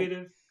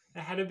sharing. It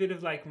had a bit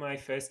of like my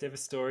first ever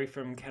story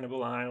from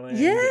Cannibal Island.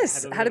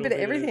 Yes, had a bit of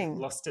everything.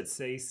 Lost at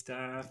Sea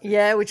stuff.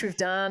 Yeah, which we've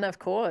done, of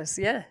course.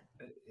 Yeah.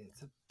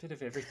 It's a bit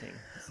of everything.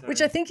 So.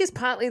 Which I think is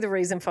partly the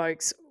reason,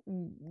 folks.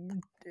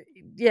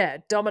 Yeah,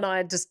 Dom and I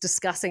are just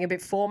discussing a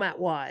bit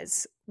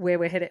format-wise where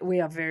we're headed.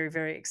 We are very,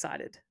 very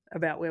excited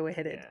about where we're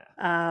headed.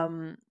 Yeah.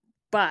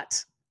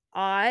 But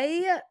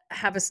I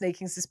have a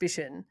sneaking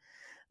suspicion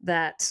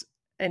that,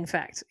 in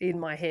fact, in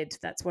my head,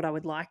 that's what I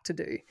would like to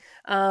do.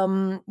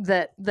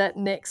 That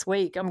next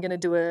week I'm going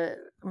to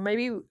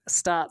maybe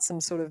start some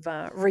sort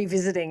of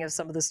revisiting of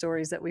some of the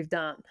stories that we've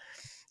done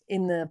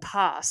in the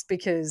past,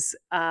 because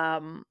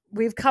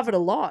we've covered a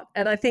lot.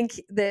 And I think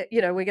that,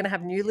 we're going to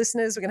have new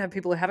listeners. We're going to have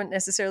people who haven't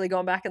necessarily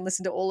gone back and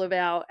listened to all of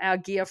our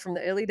gear from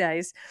the early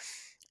days.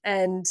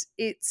 And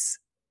it's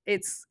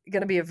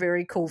going to be a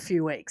very cool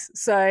few weeks.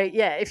 So,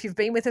 yeah, if you've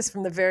been with us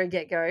from the very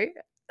get-go,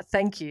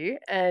 thank you.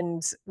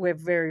 And we're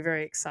very,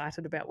 very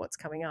excited about what's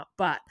coming up.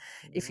 But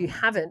if you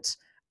haven't,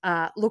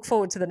 look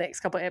forward to the next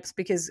couple of eps,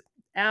 because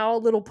our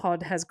little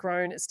pod has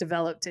grown. It's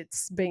developed.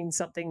 It's been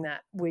something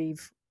that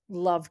we've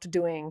loved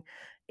doing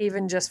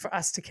even just for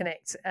us to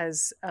connect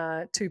as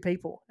two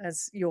people,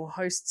 as your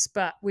hosts.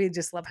 But we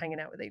just love hanging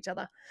out with each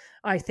other.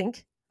 I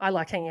think I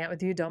like hanging out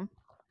with you, Dom.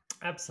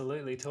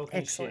 Absolutely, talking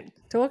Excellent.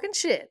 shit. Talking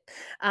shit.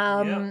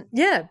 Yep.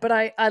 Yeah, but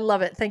I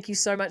love it. Thank you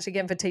so much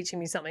again for teaching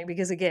me something,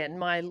 because again,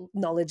 my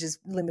knowledge is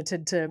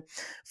limited to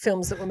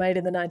films that were made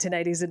in the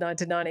 1980s and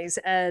 1990s,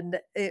 and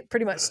it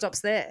pretty much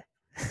stops there.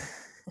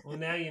 Well,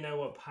 now you know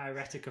what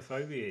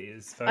piraticophobia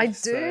is, folks. I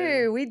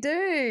do. We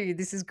do.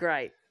 This is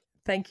great.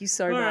 Thank you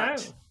so All much.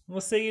 right.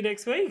 We'll see you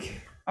next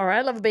week. All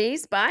right, love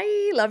bees.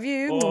 Bye. Love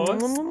you. Or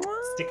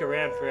stick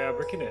around for our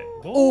Brickie.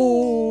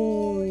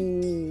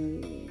 Ooh.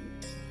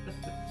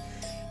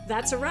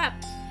 That's a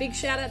wrap. Big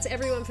shout out to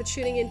everyone for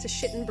tuning in to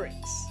Shit and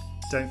Bricks.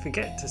 Don't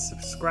forget to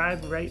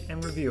subscribe, rate,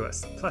 and review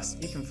us. Plus,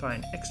 you can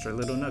find extra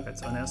little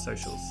nuggets on our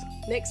socials.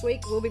 Next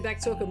week, we'll be back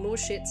talking more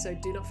shit, so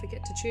do not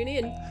forget to tune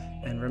in.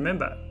 And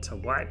remember to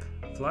wipe,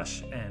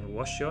 flush, and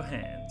wash your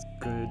hands.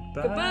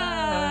 Goodbye.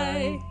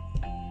 Goodbye.